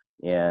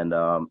 and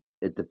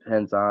it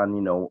depends on,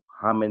 you know,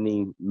 how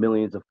many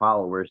millions of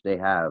followers they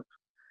have,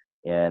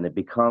 and it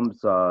becomes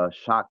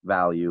shock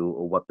value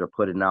of what they're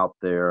putting out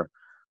there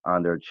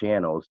on their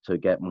channels to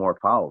get more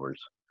followers.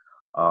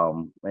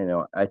 You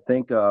know, I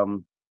think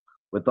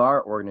with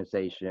our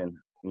organization,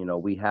 you know,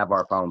 we have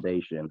our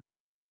foundation.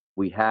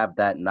 We have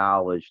that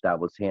knowledge that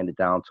was handed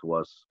down to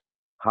us,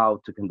 how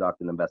to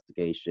conduct an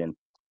investigation,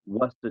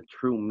 what's the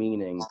true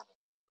meaning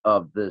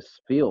of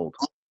this field.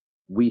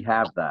 We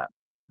have that.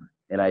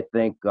 And I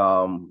think,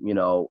 you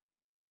know,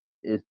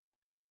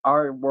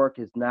 our work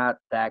is not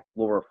that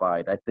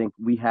glorified. I think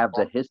we have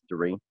the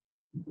history,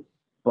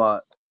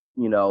 but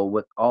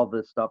with all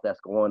this stuff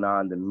that's going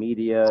on, the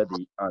media,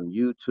 on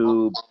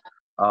YouTube,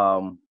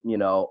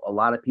 a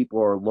lot of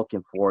people are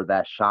looking for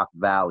that shock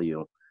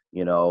value.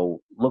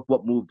 Look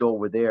what moved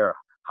over there.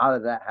 How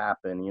did that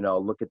happen?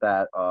 Look at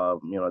that,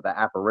 that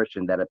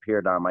apparition that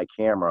appeared on my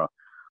camera.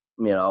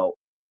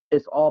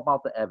 It's all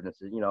about the evidence.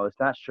 It's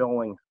not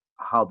showing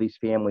how these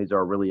families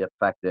are really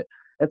affected,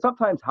 and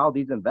sometimes how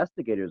these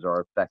investigators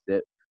are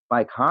affected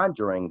by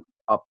conjuring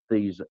up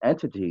these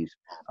entities.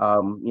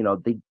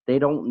 They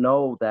don't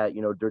know that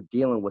they're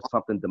dealing with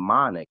something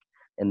demonic,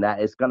 and that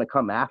it's going to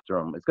come after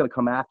them. It's going to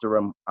come after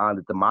them on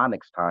the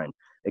demonic's time.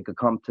 It could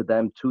come to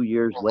them 2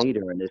 years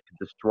later, and it could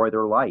destroy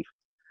their life.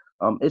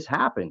 It's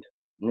happened.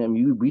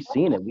 We've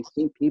seen it. We've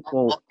seen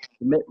people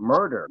commit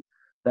murder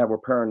that were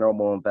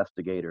paranormal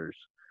investigators.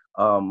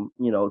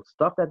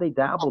 Stuff that they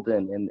dabbled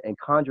in and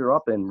conjure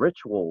up in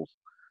rituals,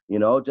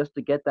 just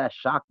to get that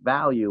shock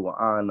value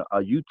on a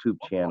YouTube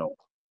channel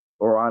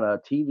or on a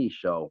TV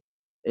show.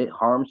 It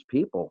harms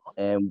people,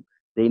 and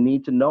they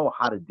need to know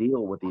how to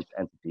deal with these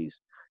entities,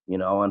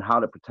 and how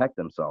to protect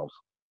themselves.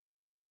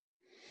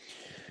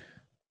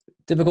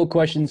 Difficult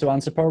question to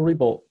answer probably,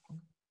 but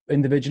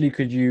individually,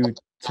 could you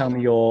tell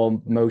me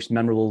your most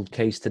memorable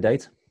case to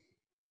date?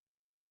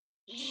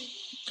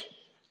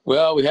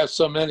 Well, we have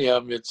so many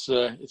of them.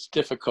 It's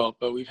difficult,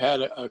 but we've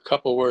had a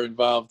couple where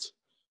involved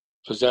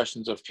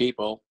possessions of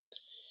people.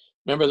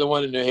 Remember the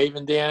one in New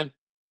Haven, Dan?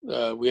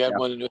 We had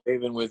one in New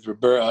Haven with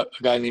a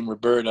guy named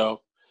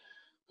Roberto,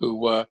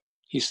 who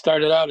he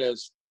started out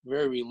as a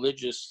very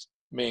religious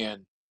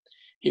man.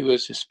 He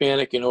was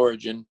Hispanic in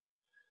origin.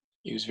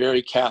 He was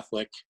very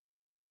Catholic.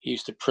 He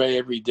used to pray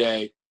every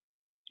day.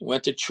 He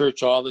went to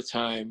church all the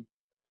time.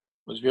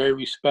 Was very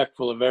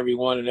respectful of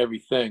everyone and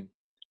everything.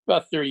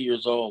 About 30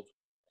 years old.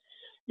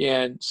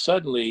 And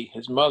suddenly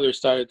his mother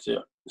started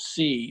to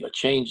see a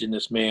change in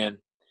this man,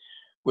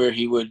 where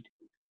he would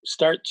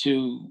start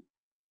to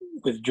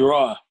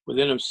withdraw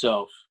within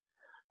himself.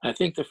 I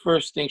think the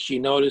first thing she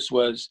noticed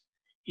was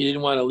he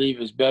didn't want to leave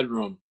his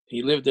bedroom.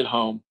 He lived at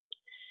home.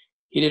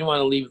 He didn't want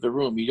to leave the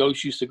room. He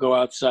always used to go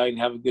outside and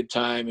have a good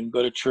time and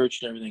go to church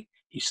and everything.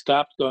 He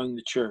stopped going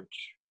to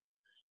church.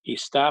 He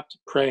stopped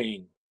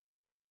praying.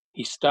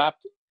 He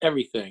stopped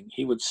everything.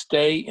 He would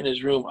stay in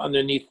his room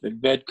underneath the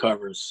bed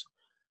covers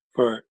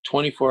for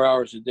 24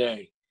 hours a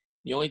day.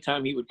 The only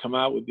time he would come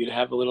out would be to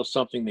have a little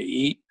something to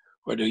eat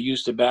or to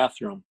use the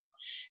bathroom.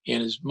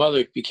 And his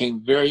mother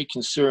became very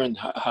concerned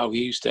how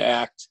he used to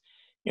act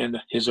and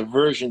his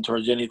aversion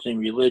towards anything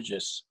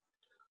religious.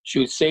 She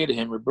would say to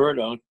him,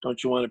 Roberto,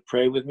 don't you want to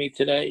pray with me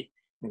today?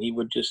 And he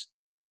would just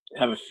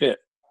have a fit.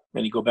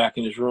 Then he'd go back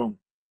in his room.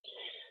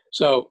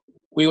 So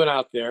we went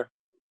out there,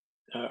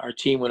 our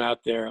team went out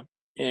there,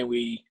 and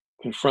we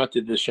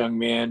confronted this young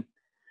man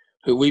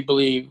who we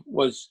believe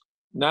was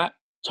not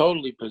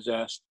totally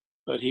possessed,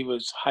 but he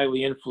was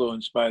highly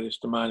influenced by this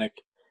demonic,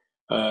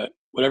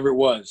 whatever it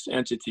was,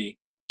 entity.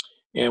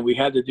 And we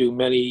had to do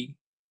many,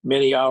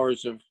 many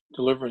hours of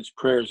deliverance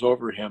prayers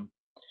over him.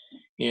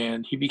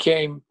 And he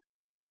became,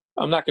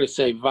 I'm not going to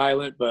say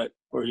violent, but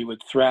where he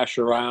would thrash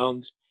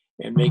around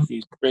and make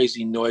these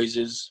crazy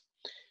noises.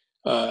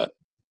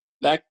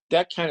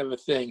 That kind of a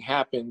thing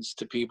happens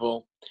to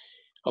people.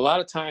 A lot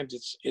of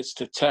times it's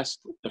to test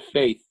the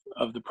faith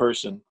of the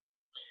person.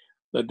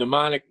 The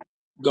demonic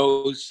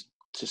goes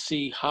to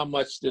see how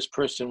much this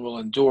person will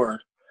endure,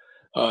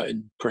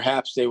 and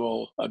perhaps they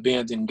will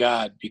abandon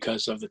God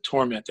because of the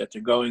torment that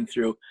they're going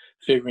through,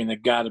 figuring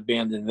that God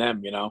abandoned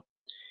them,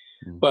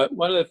 But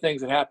one of the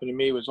things that happened to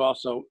me was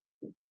also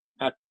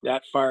not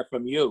that far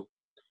from you.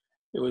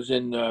 It was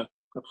in a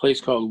place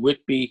called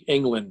Whitby,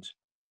 England.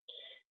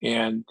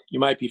 And you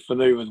might be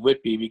familiar with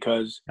Whitby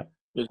because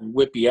there's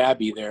Whitby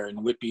Abbey there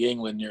in Whitby,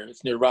 England.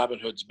 It's near Robin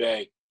Hood's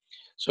Bay.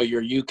 So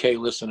your UK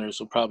listeners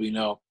will probably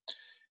know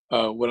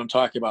what I'm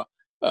talking about.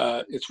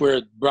 It's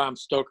where Bram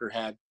Stoker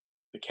had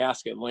the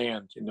casket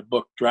land in the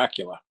book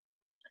Dracula.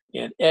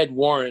 And Ed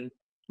Warren,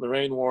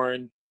 Lorraine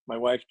Warren, my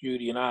wife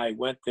Judy, and I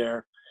went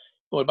there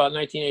about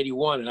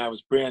 1981, and I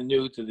was brand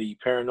new to the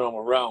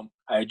paranormal realm.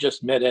 I had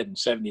just met Ed in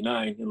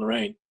 79 in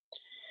Lorraine.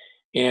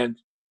 And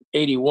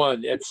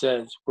 81, Ed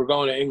says, we're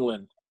going to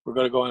England. We're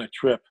going to go on a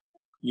trip,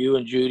 you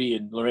and Judy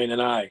and Lorraine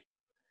and I.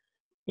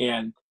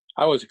 And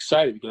I was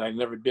excited because I'd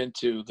never been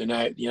to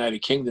the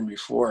United Kingdom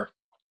before.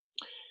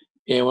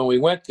 And when we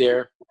went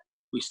there,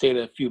 we stayed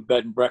at a few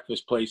bed and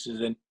breakfast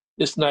places. And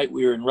this night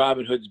we were in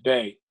Robin Hood's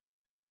Bay.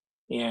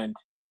 And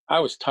I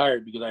was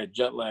tired because I had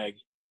jet lag.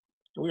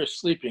 And we were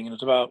sleeping, and it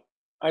was about,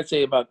 I'd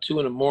say about 2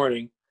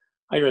 a.m.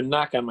 I heard a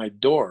knock on my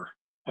door.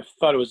 I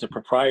thought it was the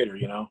proprietor,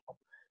 It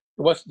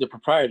wasn't the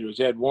proprietor, it was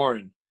Ed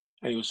Warren.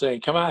 And he was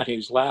saying, come on, he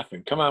was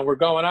laughing. Come on, we're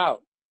going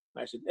out.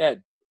 And I said,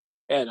 Ed,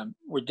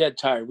 we're dead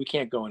tired. We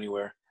can't go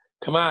anywhere.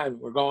 Come on,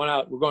 we're going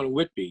out. We're going to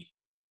Whitby.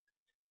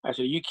 I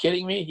said, are you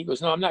kidding me? He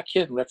goes, no, I'm not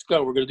kidding. Let's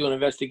go. We're going to do an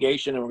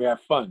investigation and we're going to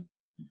have fun.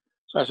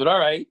 So I said, all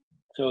right.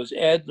 So it was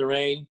Ed,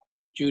 Lorraine,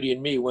 Judy,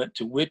 and me went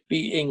to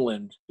Whitby,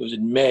 England. It was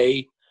in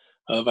May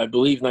of, I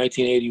believe,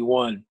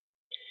 1981.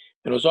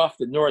 And it was off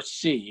the North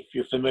Sea. If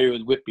you're familiar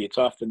with Whitby, it's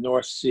off the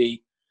North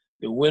Sea.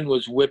 The wind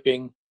was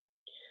whipping.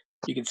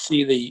 You could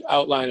see the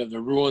outline of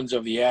the ruins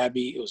of the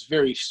Abbey. It was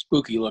very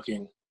spooky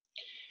looking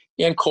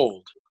and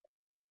cold.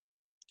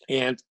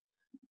 And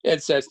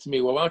Ed says to me,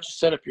 well, why don't you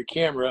set up your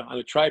camera on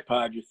a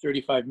tripod, your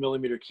 35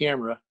 millimeter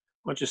camera.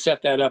 Why don't you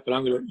set that up, and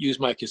I'm going to use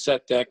my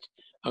cassette deck.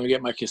 I'm going to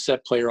get my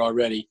cassette player all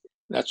ready.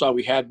 And that's all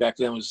we had back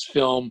then was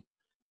film,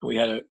 and we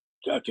had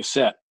a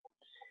cassette.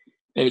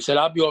 And he said,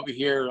 I'll be over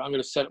here. I'm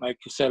going to set my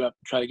cassette up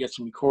and try to get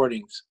some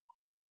recordings.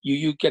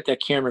 You get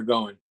that camera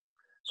going.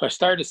 So I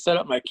started to set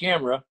up my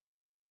camera.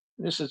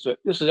 This is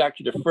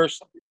actually the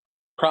first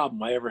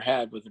problem I ever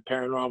had with the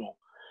paranormal.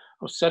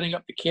 I was setting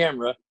up the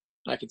camera,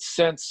 and I could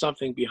sense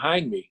something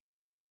behind me.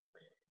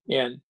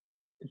 And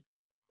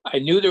I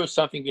knew there was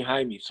something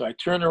behind me. So I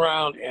turned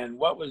around, and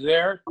what was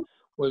there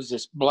was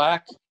this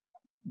black,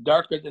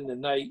 darker than the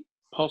night,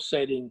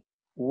 pulsating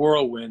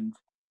whirlwind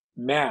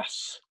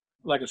mass,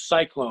 like a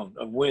cyclone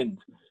of wind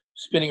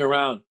spinning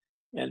around.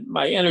 And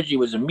my energy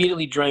was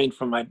immediately drained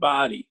from my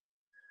body,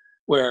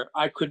 where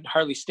I couldn't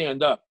hardly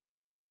stand up.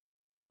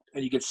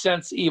 And you could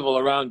sense evil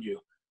around you.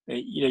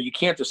 And, you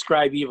can't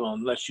describe evil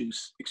unless you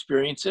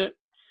experience it.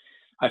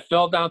 I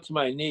fell down to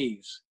my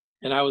knees,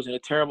 and I was in a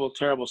terrible,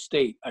 terrible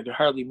state. I could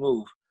hardly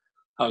move.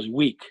 I was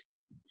weak.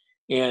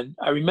 And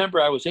I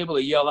remember I was able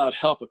to yell out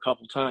help a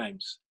couple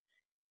times.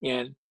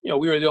 And,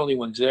 we were the only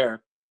ones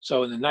there.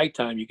 So in the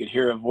nighttime, you could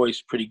hear a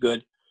voice pretty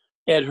good.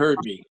 Ed heard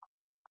me,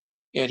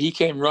 and he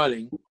came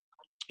running.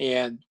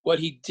 And what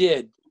he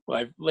did, well,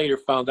 I later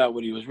found out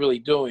what he was really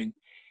doing.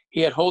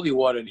 He had holy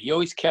water that he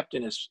always kept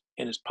in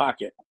his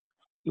pocket.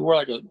 He wore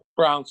like a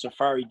brown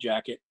safari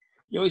jacket.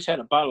 He always had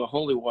a bottle of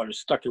holy water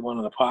stuck in one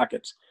of the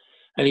pockets.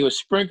 And he was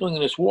sprinkling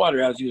this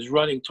water as he was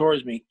running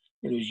towards me,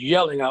 and he was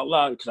yelling out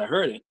loud because I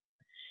heard it.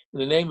 In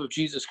the name of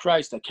Jesus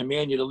Christ, I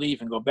command you to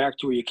leave and go back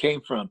to where you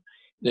came from.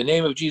 In the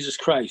name of Jesus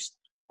Christ,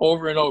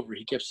 over and over,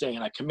 he kept saying,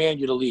 I command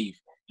you to leave.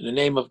 In the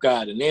name of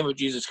God, in the name of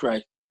Jesus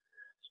Christ.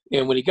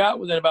 And when he got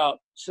within about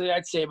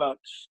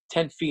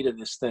 10 feet of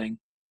this thing,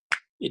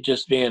 it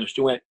just vanished.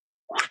 It went,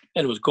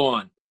 and it was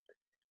gone.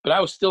 But I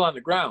was still on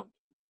the ground.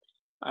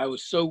 I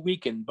was so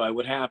weakened by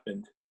what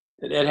happened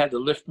that Ed had to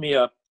lift me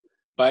up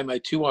by my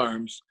two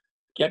arms,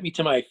 get me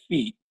to my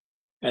feet.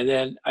 And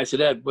then I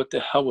said, Ed, what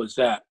the hell was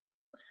that?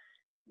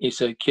 He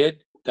said,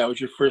 kid, that was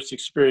your first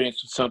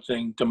experience with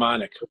something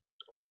demonic.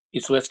 He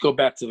said, let's go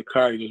back to the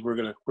car. He goes, we're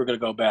gonna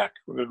go back.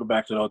 We're gonna go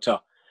back to the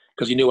hotel,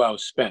 because he knew I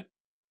was spent.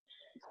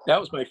 That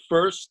was my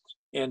first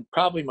and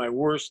probably my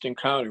worst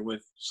encounter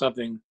with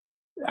something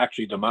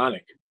actually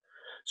demonic.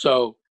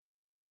 So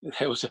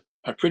it was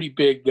a pretty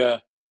big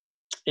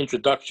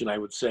introduction, I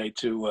would say,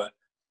 to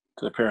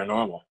the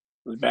paranormal.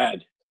 It was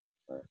bad.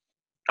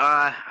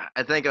 I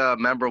think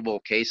memorable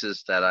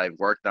cases that I've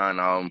worked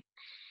on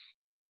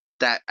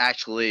that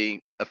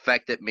actually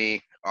affected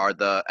me are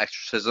the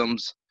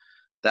exorcisms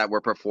that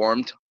were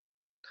performed.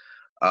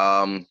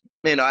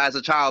 As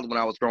a child, when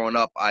I was growing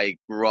up, I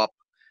grew up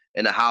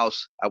in a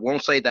house. I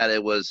won't say that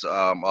it was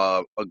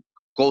a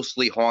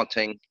ghostly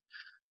haunting.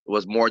 It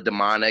was more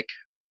demonic.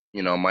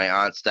 My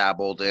aunt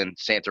dabbled in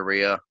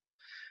Santeria,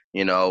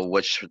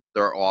 which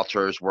their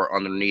altars were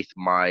underneath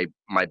my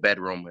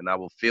bedroom, and I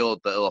will feel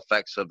the ill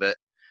effects of it,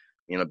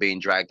 being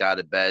dragged out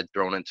of bed,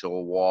 thrown into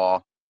a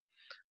wall.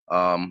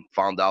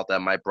 Found out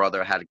that my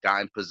brother had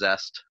gotten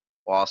possessed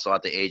also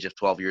at the age of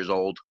 12 years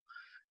old,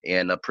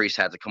 and a priest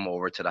had to come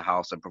over to the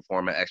house and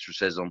perform an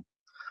exorcism.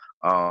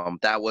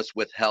 That was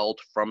withheld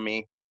from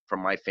me,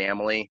 from my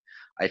family.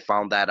 I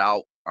found that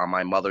out on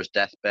my mother's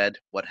deathbed,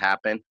 what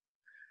happened.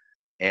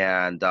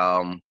 And,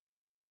 a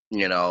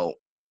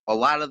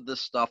lot of the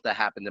stuff that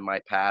happened in my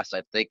past,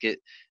 I think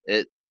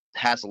it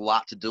has a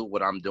lot to do with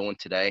what I'm doing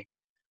today.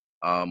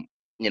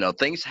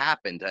 Things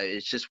happened.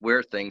 It's just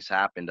weird things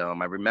happened.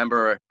 I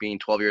remember being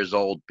 12 years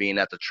old, being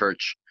at the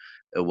church.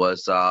 It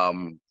was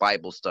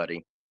Bible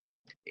study,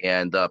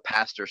 and the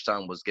pastor's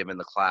son was giving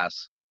the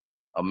class.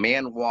 A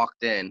man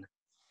walked in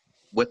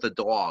with a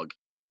dog.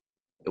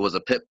 It was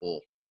a pit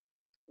bull,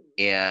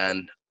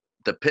 and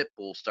the pit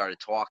bull started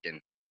talking.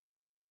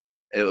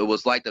 It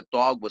was like the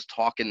dog was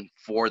talking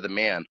for the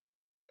man.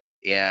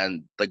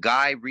 And the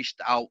guy reached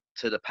out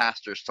to the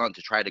pastor's son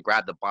to try to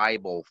grab the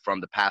Bible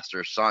from the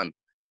pastor's son.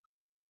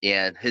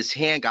 And his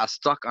hand got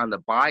stuck on the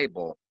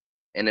Bible,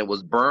 and it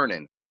was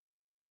burning.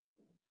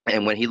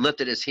 And when he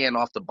lifted his hand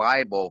off the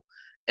Bible,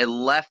 it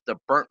left a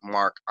burnt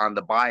mark on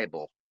the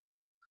Bible.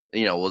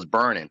 It was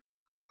burning.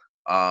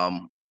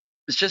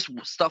 It's just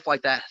stuff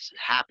like that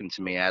happened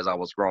to me as I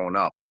was growing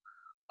up.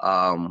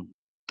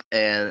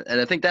 And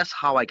I think that's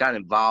how I got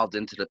involved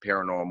into the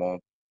paranormal,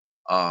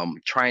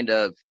 trying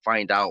to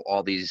find out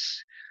all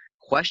these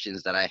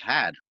questions that I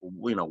had,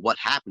 what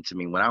happened to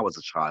me when I was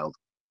a child.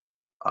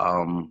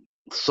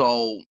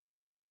 So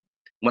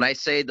when I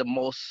say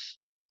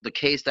the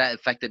case that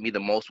affected me the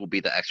most will be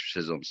the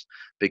exorcisms,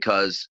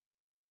 because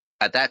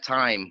at that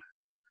time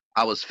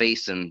I was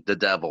facing the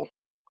devil.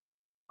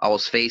 I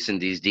was facing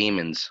these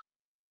demons.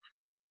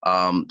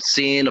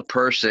 Seeing a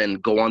person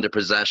go under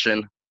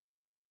possession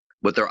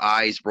with their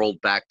eyes rolled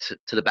back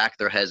to the back of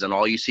their heads, and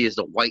all you see is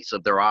the whites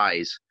of their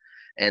eyes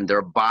and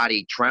their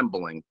body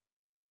trembling,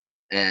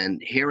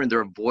 and hearing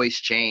their voice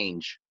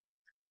change,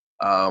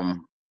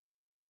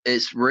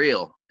 it's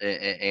real.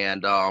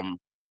 And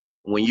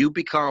when you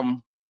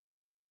become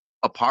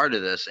a part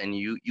of this and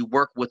you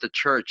work with the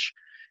church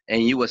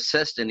and you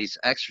assist in these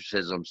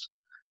exorcisms,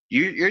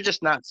 you're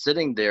just not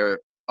sitting there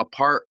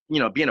apart,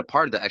 being a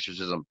part of the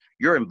exorcism.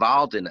 You're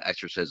involved in the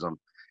exorcism.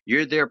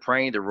 You're there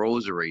praying the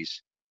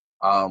rosaries.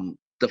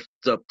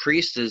 The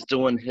priest is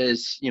doing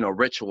his,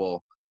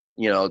 ritual,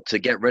 to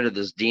get rid of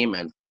this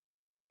demon.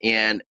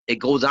 And it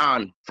goes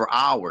on for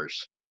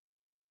hours.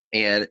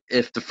 And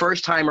if the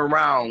first time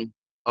around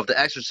of the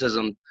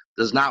exorcism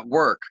does not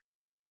work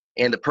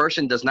and the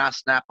person does not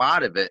snap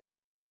out of it,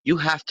 you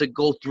have to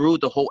go through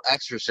the whole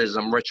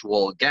exorcism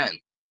ritual again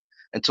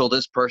until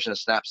this person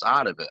snaps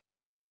out of it.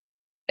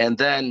 And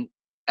then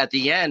at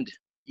the end,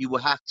 you will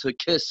have to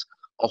kiss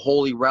a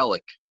holy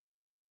relic.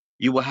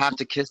 You will have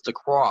to kiss the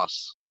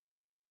cross.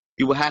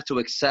 You will have to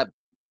accept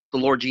the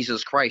Lord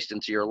Jesus Christ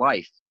into your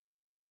life.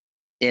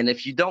 And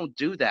if you don't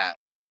do that,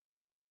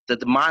 the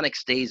demonic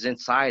stays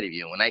inside of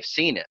you, and I've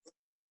seen it.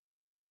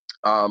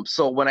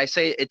 So when I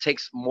say it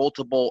takes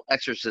multiple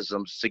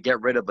exorcisms to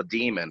get rid of a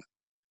demon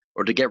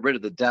or to get rid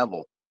of the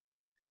devil,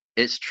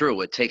 it's true.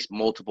 It takes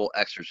multiple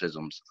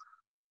exorcisms.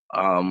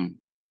 And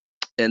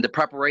the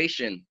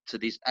preparation to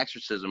these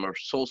exorcisms are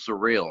so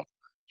surreal.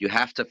 You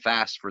have to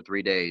fast for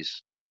 3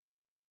 days.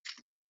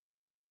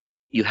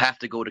 You have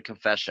to go to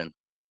confession.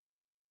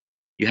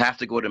 You have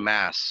to go to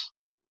mass.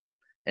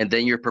 And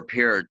then you're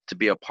prepared to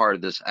be a part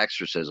of this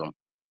exorcism.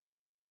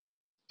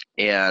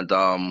 And,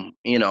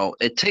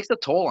 it takes a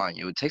toll on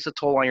you. It takes a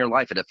toll on your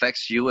life. It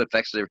affects you. It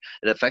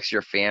affects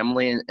your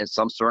family in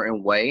some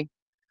certain way.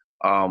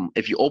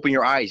 If you open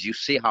your eyes, you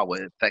see how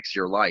it affects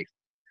your life.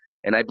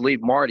 And I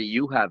believe, Marty,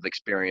 you have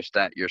experienced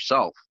that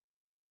yourself.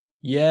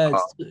 Yeah,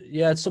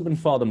 it's something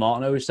Father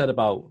Martin always said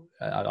about,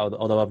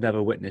 although I've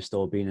never witnessed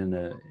or been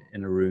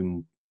in a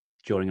room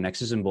during an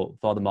exorcism, but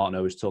Father Martin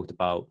always talked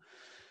about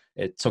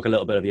it took a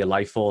little bit of your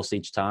life force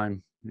each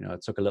time.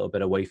 It took a little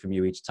bit away from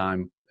you each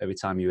time, every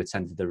time you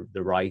attended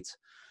the rite.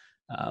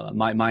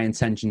 My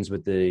intentions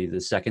with the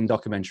second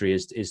documentary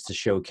is to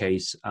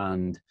showcase,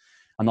 and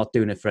I'm not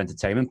doing it for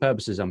entertainment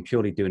purposes. I'm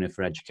purely doing it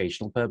for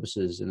educational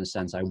purposes. In a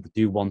sense, I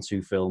do want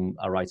to film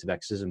a rite of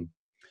exorcism.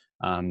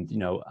 And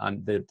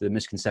the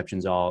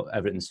misconceptions are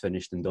everything's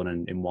finished and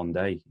done in one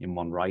day, in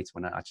one rite,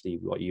 when actually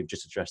what you've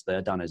just addressed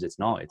there, Dan, is it's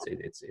not.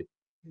 It's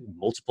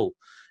multiple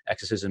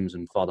exorcisms,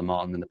 and Father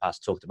Martin in the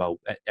past talked about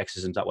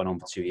exorcisms that went on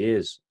for 2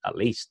 years at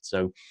least.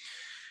 So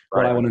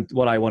right.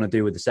 What I want to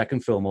do with the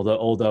second film,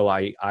 although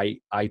I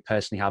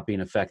personally have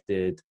been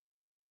affected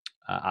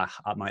in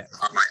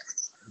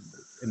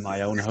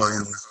my own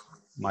home,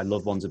 my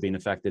loved ones have been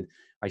affected,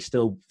 I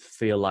still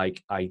feel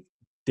like I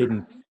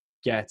didn't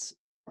get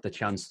the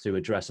chance to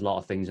address a lot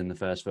of things in the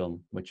first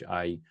film, which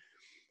I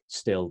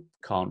still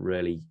can't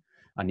really.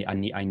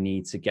 I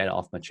need to get it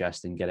off my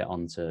chest and get it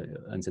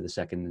into the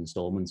second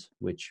installment,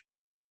 which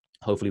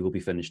hopefully will be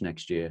finished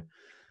next year.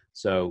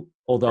 So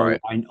although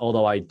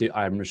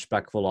I'm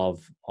respectful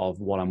of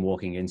what I'm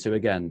walking into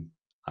again,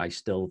 I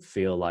still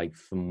feel like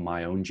from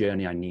my own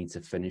journey, I need to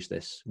finish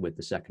this with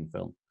the second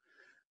film.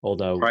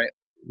 Although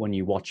when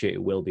you watch it,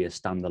 it will be a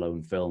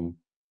standalone film,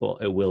 but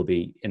it will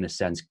be, in a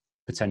sense,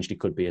 potentially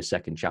could be a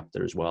second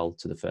chapter as well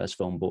to the first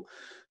film. But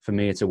for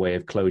me, it's a way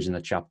of closing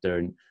a chapter,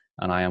 and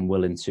I am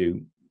willing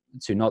to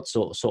not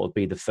sort of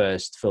be the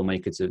first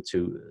filmmaker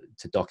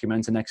to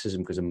document an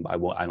exorcism, because I'm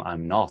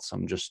not.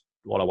 I'm just,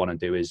 what I want to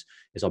do is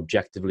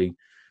objectively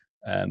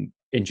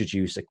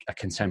introduce a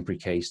contemporary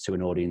case to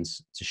an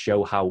audience to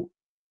show how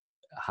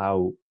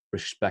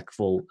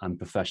respectful and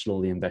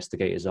professional the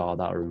investigators are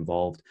that are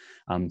involved,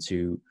 and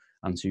to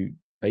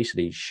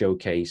basically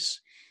showcase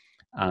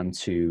and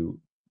to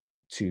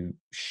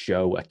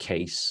show a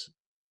case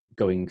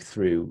going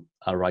through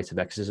a rite of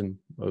exorcism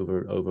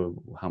over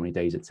how many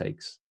days it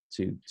takes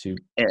to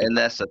and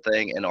that's the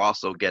thing. And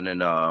also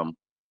getting a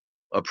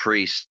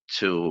priest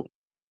and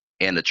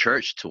the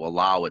church to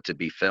allow it to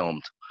be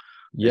filmed.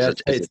 Yeah,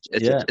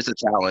 it's a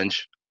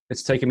challenge.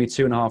 It's taken me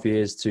 2.5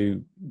 years it's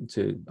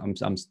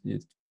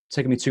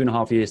taken me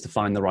 2.5 years to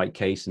find the right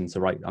case and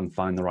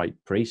find the right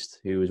priest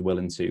who is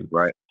willing to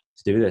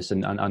do this,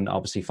 and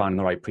obviously finding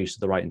the right priest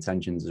with the right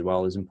intentions as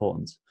well is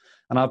important.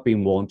 And I've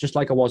been warned, just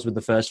like I was with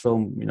the first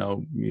film,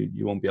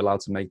 you won't be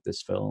allowed to make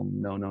this film.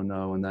 No.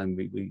 And then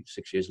we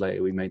 6 years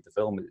later, we made the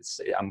film.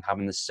 I'm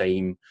having the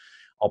same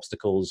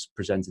obstacles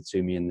presented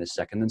to me in this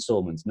second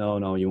installment.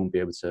 No, you won't be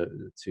able to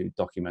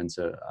document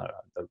the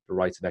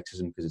rite of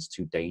exorcism because it's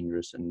too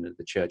dangerous and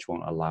the church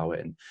won't allow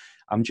it. And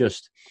I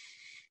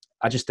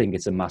just think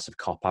it's a massive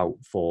cop-out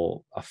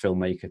for a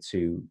filmmaker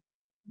to,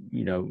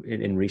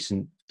 in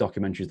recent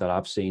documentaries that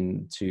I've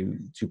seen, to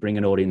bring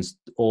an audience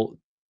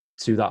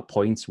to that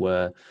point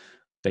where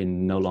they're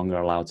no longer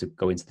allowed to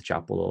go into the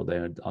chapel, or they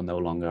are no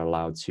longer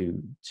allowed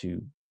to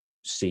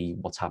see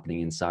what's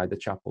happening inside the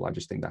chapel. I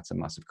just think that's a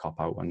massive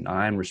cop-out. And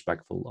I am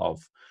respectful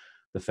of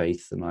the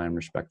faith, and I am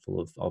respectful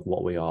of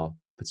what we are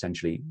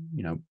potentially,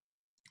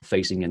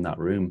 facing in that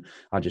room.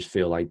 I just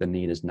feel like the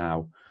need is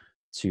now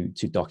to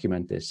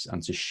document this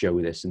and to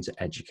show this and to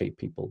educate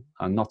people,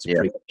 and not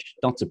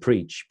to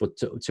preach, but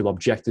to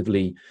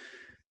objectively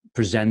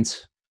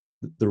present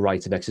the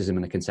rights of exorcism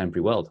in the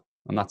contemporary world.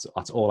 And that's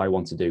all I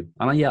want to do.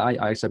 And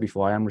I said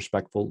before, I am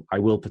respectful. I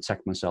will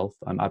protect myself.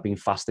 I've been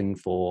fasting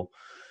for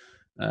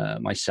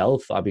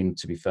myself. I've been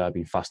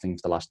fasting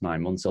for the last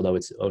 9 months, although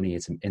it's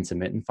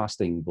intermittent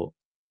fasting, but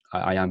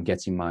I am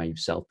getting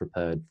myself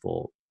prepared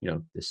for,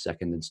 this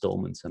second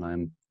installment, and I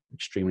am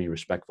extremely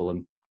respectful,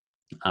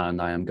 and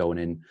I am going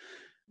in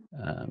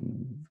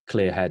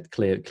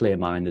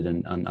clear-minded,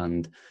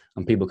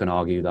 and people can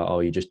argue that,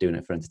 you're just doing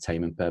it for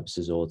entertainment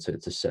purposes or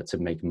to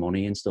make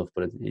money and stuff.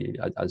 But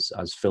as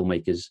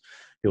filmmakers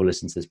who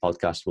listen to this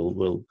podcast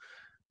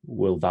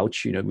will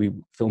vouch, we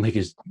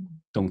filmmakers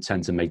don't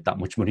tend to make that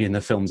much money in the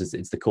films.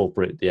 It's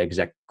the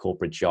exec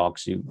corporate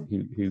sharks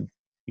who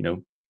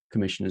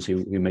commissioners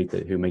who make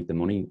the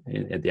money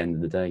at the end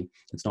of the day.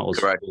 It's not us.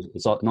 Correct.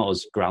 It's not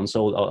us ground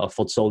soldiers or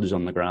foot soldiers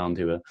on the ground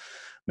who are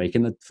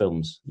making the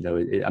films,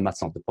 and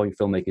that's not the point.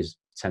 Filmmakers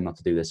tend not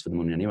to do this for the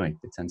money anyway.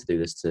 They tend to do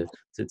this to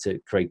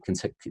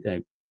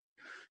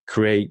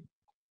create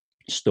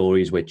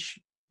stories which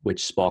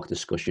spark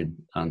discussion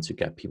and to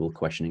get people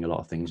questioning a lot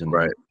of things. And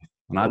right.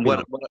 And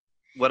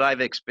what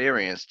I've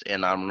experienced,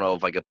 and I don't know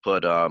if I could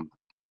put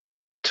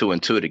 2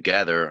 and 2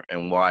 together,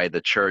 and why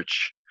the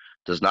church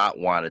does not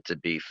want it to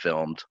be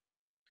filmed.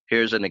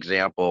 Here's an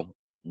example.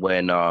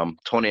 When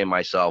Tony and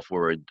myself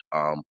were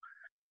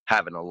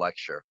having a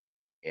lecture,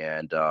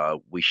 and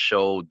we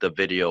showed the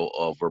video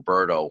of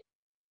Roberto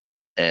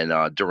and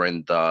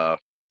during the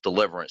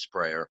deliverance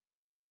prayer,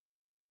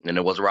 and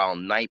it was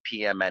around 9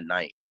 p.m. at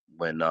night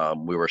when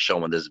we were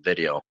showing this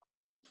video.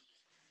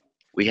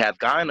 We have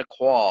gotten a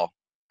call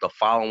the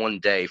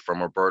following day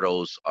from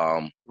Roberto's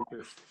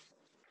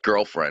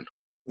girlfriend.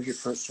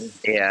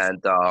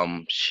 And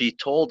she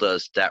told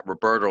us that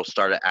Roberto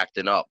started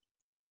acting up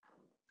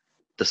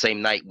the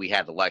same night we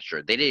had the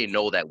lecture. They didn't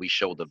know that we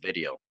showed the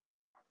video.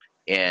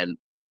 And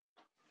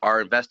our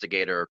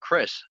investigator,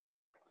 Chris,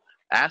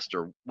 asked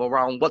her, well,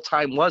 around what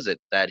time was it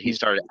that he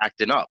started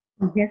acting up?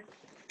 Yes.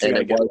 And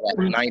it was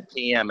at 9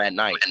 p.m. at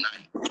night.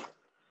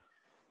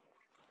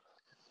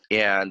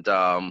 And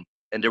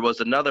there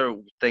was another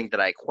thing that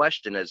I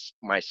questioned as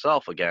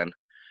myself again,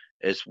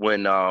 is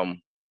when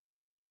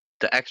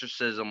the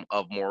exorcism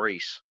of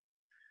Maurice.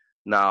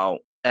 Now,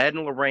 Ed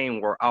and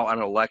Lorraine were out on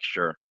a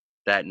lecture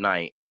that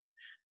night,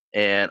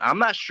 and I'm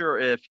not sure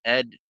if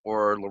Ed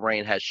or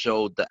Lorraine had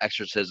showed the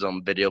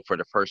exorcism video for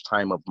the first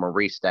time of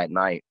Maurice that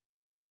night.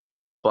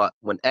 But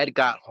when Ed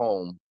got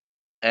home,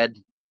 Ed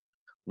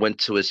went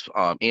to his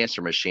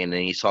answer machine,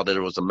 and he saw that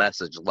there was a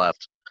message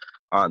left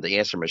on the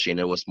answer machine.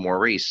 It was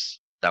Maurice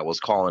that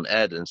was calling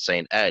Ed and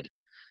saying, Ed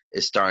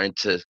is starting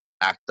to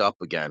act up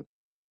again.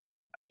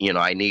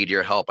 I need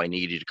your help. I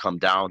need you to come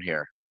down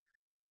here.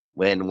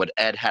 When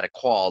Ed had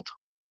called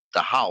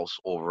the house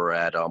over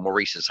at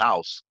Maurice's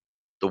house,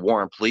 the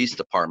Warren Police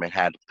Department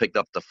had picked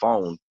up the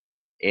phone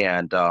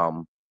and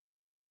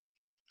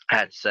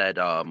had said,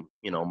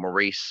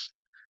 Maurice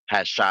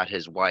had shot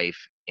his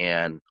wife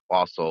and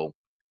also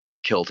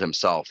killed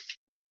himself.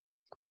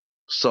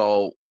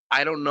 So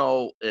I don't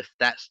know if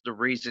that's the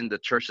reason the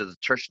church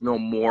know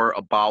more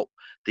about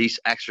these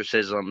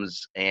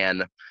exorcisms,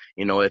 and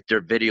if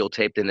they're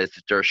videotaped and if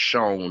they're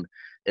shown,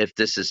 if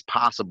this is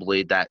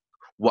possibly that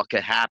what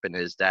could happen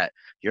is that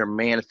you're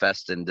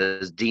manifesting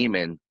this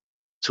demon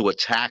to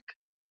attack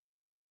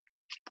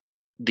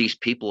these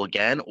people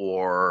again,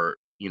 or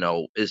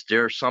is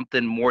there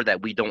something more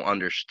that we don't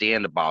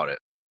understand about it?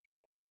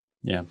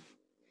 Yeah.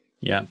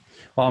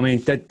 Well, I mean,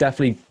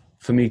 definitely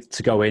for me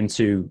to go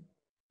into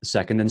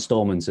second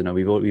installment,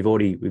 we've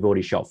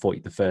already shot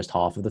the first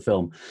half of the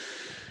film.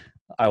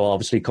 I will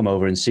obviously come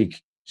over and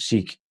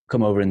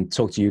come over and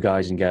talk to you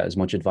guys and get as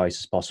much advice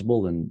as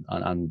possible, and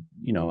I'm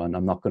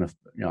not going to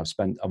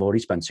I've already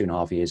spent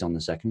 2.5 years on the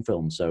second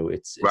film, so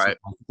it's right.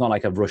 not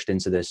like I've rushed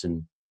into this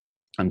and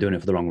I'm doing it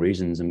for the wrong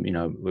reasons, and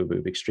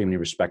we're extremely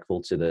respectful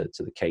to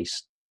the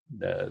case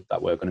that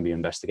we're going to be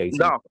investigating.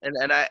 No,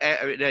 and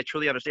I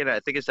truly understand that. I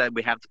think it's that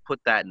we have to put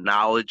that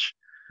knowledge.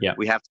 Yeah,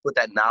 we have to put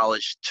that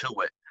knowledge to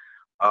it,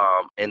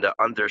 and the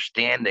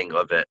understanding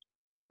of it.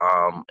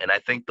 And I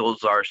think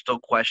those are still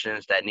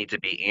questions that need to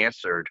be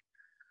answered,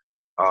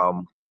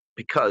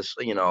 because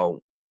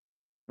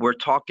we're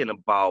talking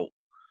about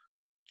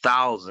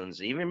thousands,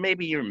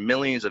 maybe even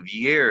millions of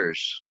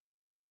years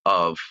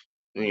of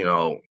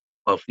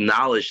of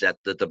knowledge that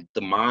the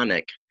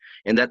demonic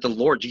and that the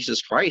Lord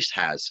Jesus Christ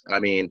has. I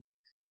mean,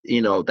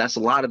 that's a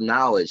lot of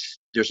knowledge.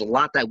 There's a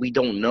lot that we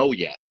don't know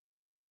yet.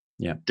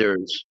 Yeah.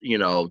 There's,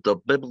 the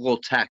biblical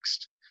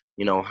text,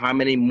 how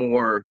many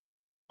more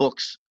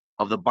books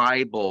of the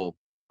Bible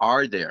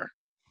are there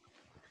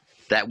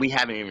that we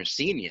haven't even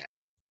seen yet?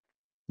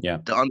 Yeah.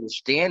 The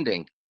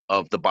understanding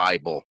of the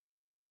Bible,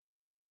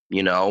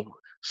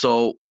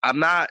 So I'm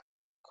not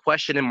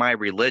questioning my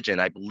religion.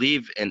 I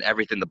believe in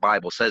everything the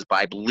Bible says, but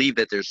I believe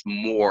that there's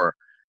more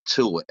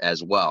to it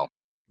as well.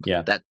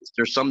 Yeah. That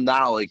there's some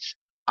knowledge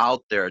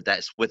out there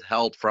that's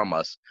withheld from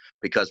us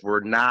because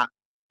we're not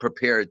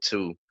prepared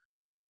to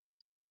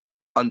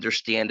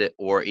understand it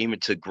or even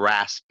to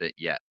grasp it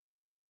yet.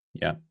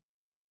 Yeah.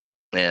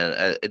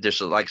 And there's,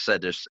 like I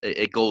said,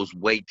 it goes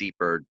way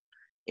deeper,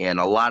 and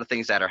a lot of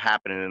things that are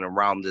happening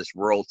around this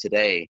world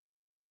today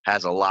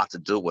has a lot to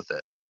do with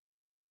it.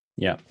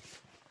 Yeah.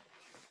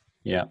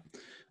 Yeah.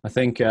 I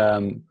think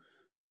from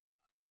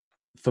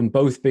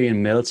both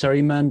being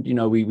military men,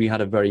 we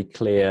had a very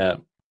clear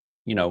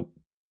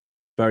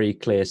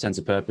sense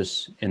of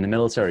purpose in the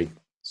military.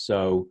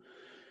 So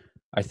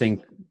I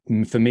think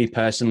for me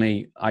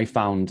personally, I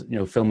found,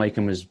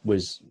 filmmaking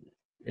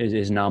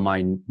is now my,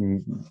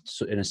 in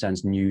a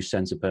sense, new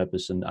sense of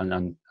purpose. And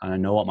I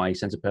know what my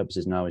sense of purpose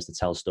is now is to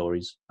tell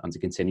stories and to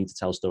continue to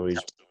tell stories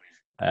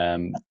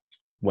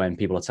when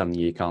people are telling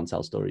you can't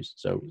tell stories.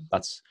 So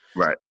that's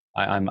right.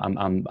 I'm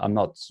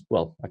not,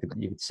 well,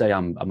 you could say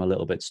I'm a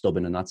little bit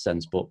stubborn in that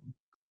sense, but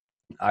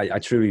I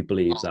truly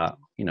believe that,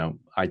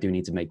 I do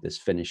need to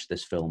finish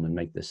this film and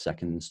make this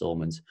second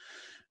installment.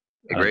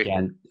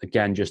 Again,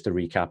 just to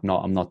recap,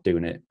 I'm not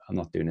doing it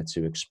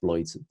to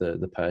exploit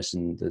the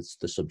person that's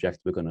the subject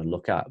we're going to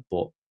look at,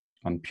 but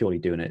I'm purely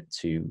doing it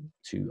to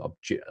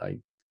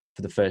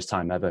for the first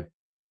time ever,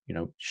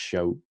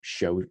 show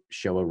the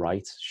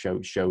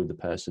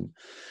person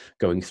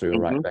going through a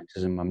rite of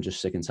exorcism. I'm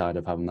just sick and tired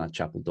of having that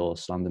chapel door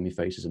slammed in my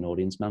face as an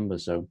audience member.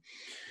 So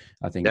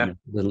I think a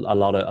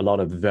lot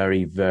of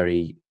very,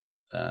 very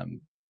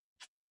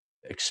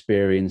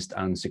experienced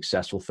and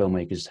successful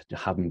filmmakers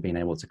haven't been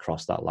able to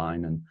cross that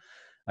line. And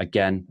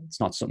again,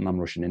 it's not something I'm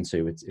rushing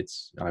into.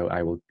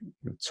 I will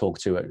talk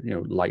to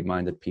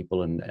like-minded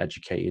people and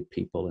educated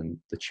people in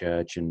the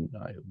church, and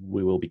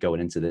we will be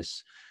going into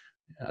this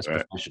as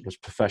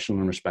professional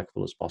and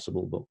respectful as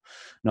possible. But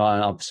no,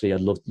 obviously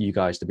I'd love you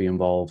guys to be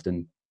involved,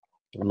 and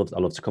I'd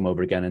love to come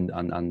over again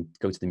and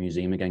go to the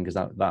museum again, because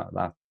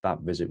that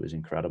visit was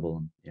incredible.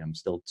 And I'm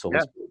still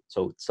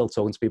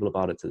talking to people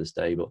about it to this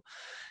day. But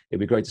it'd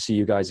be great to see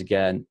you guys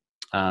again.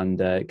 And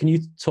can you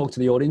talk to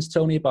the audience,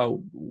 Tony, about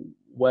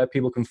where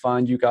people can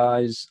find you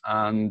guys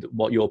and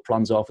what your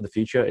plans are for the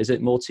future? Is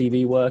it more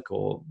TV work,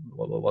 or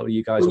what are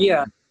you guys?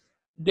 Yeah,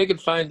 they can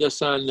find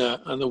us on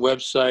the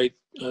website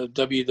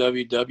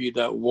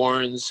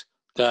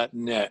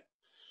www.warrens.net.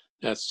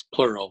 That's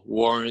plural,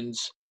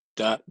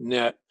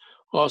 warrens.net.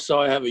 Also,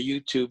 I have a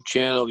YouTube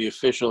channel, the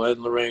official Ed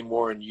and Lorraine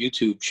Warren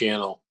YouTube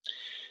channel,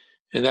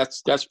 and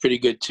that's pretty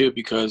good too,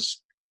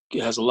 because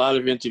it has a lot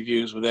of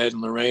interviews with Ed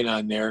and Lorraine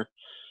on there,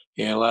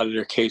 and a lot of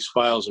their case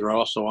files are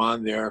also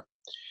on there.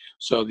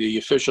 So the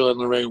official Ed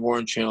and Lorraine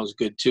Warren channel is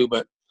good too.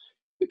 But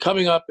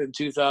coming up in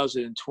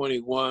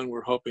 2021,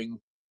 we're hoping,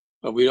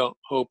 but we don't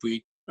hope,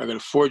 we are going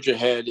to forge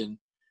ahead, and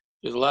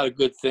there's a lot of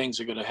good things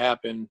that are going to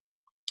happen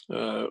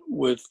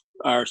with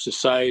our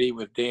society,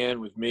 with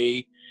Dan, with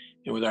me,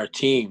 and with our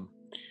team.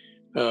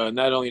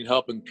 Not only in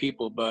helping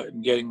people, but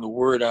in getting the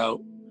word out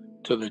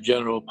to the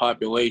general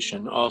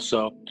population.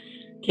 Also,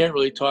 can't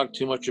really talk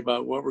too much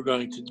about what we're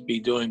going to be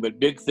doing, but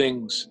big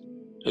things,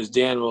 as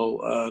Dan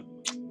will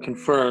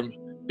confirm,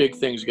 big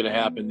things are going to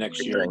happen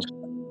next year,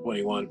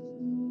 2021.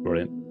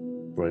 Brilliant.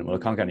 Well,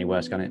 it can't get any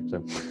worse, can it?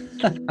 So,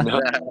 no.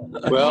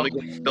 Well,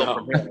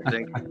 no.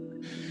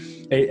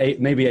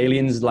 Maybe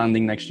aliens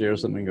landing next year or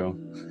something.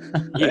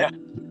 Yeah.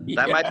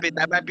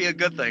 That might be a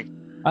good thing.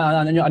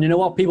 And you know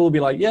what? People will be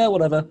like, yeah,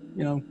 whatever.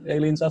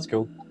 Aliens, that's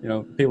cool.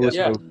 People are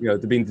so, they're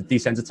being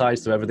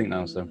desensitized to everything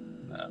now. So,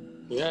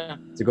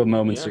 it's a good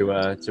moment to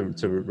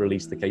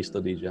release the case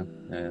studies. Yeah.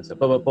 So,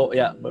 but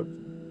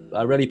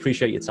I really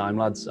appreciate your time,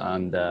 lads,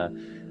 and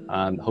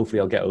hopefully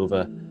I'll get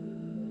over.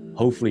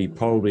 Hopefully,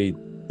 probably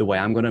the way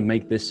I'm going to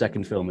make this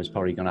second film is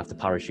probably going to have to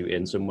parachute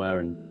in somewhere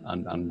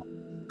and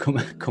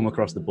come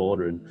across the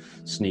border and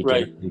sneak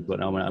in.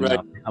 But I'm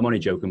only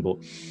joking. But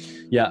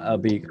yeah,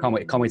 can't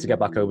wait to get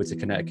back over to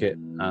Connecticut,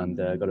 and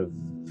got a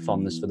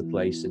fondness for the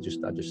place. I've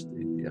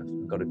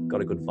got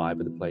a good vibe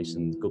of the place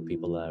and good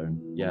people there.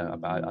 And yeah,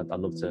 I'd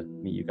love to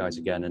meet you guys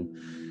again. And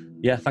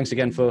yeah, thanks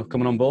again for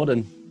coming on board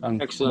and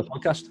excellent on the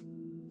podcast.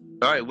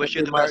 All right, wish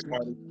you the best,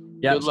 Marty.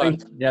 Yeah, good luck.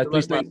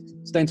 Please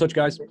stay in touch,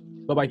 guys.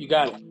 Bye-bye. You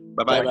got it.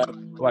 Bye-bye.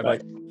 Bye-bye.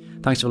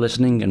 Thanks for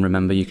listening, and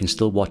remember, you can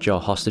still watch our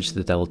Hostage to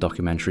the Devil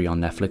documentary on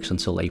Netflix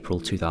until April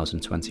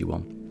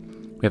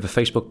 2021. We have a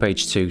Facebook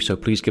page too, so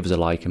please give us a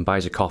like and buy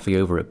us a coffee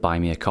over at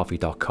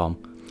buymeacoffee.com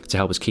to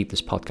help us keep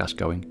this podcast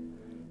going.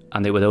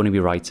 And it would only be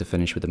right to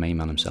finish with the main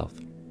man himself.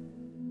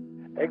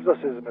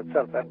 Exorcism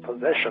itself and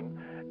possession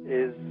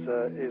is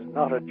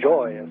not a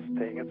joyous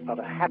thing. It's not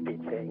a happy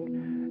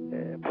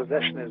thing.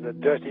 Possession is a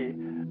dirty,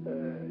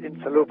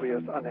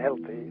 insalubrious,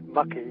 unhealthy,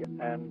 mucky,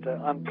 and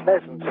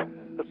unpleasant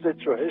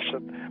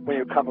situation when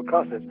you come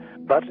across it.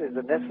 But it's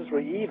a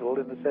necessary evil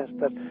in the sense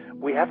that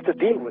we have to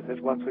deal with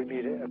it once we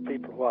meet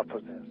people who are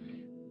possessed.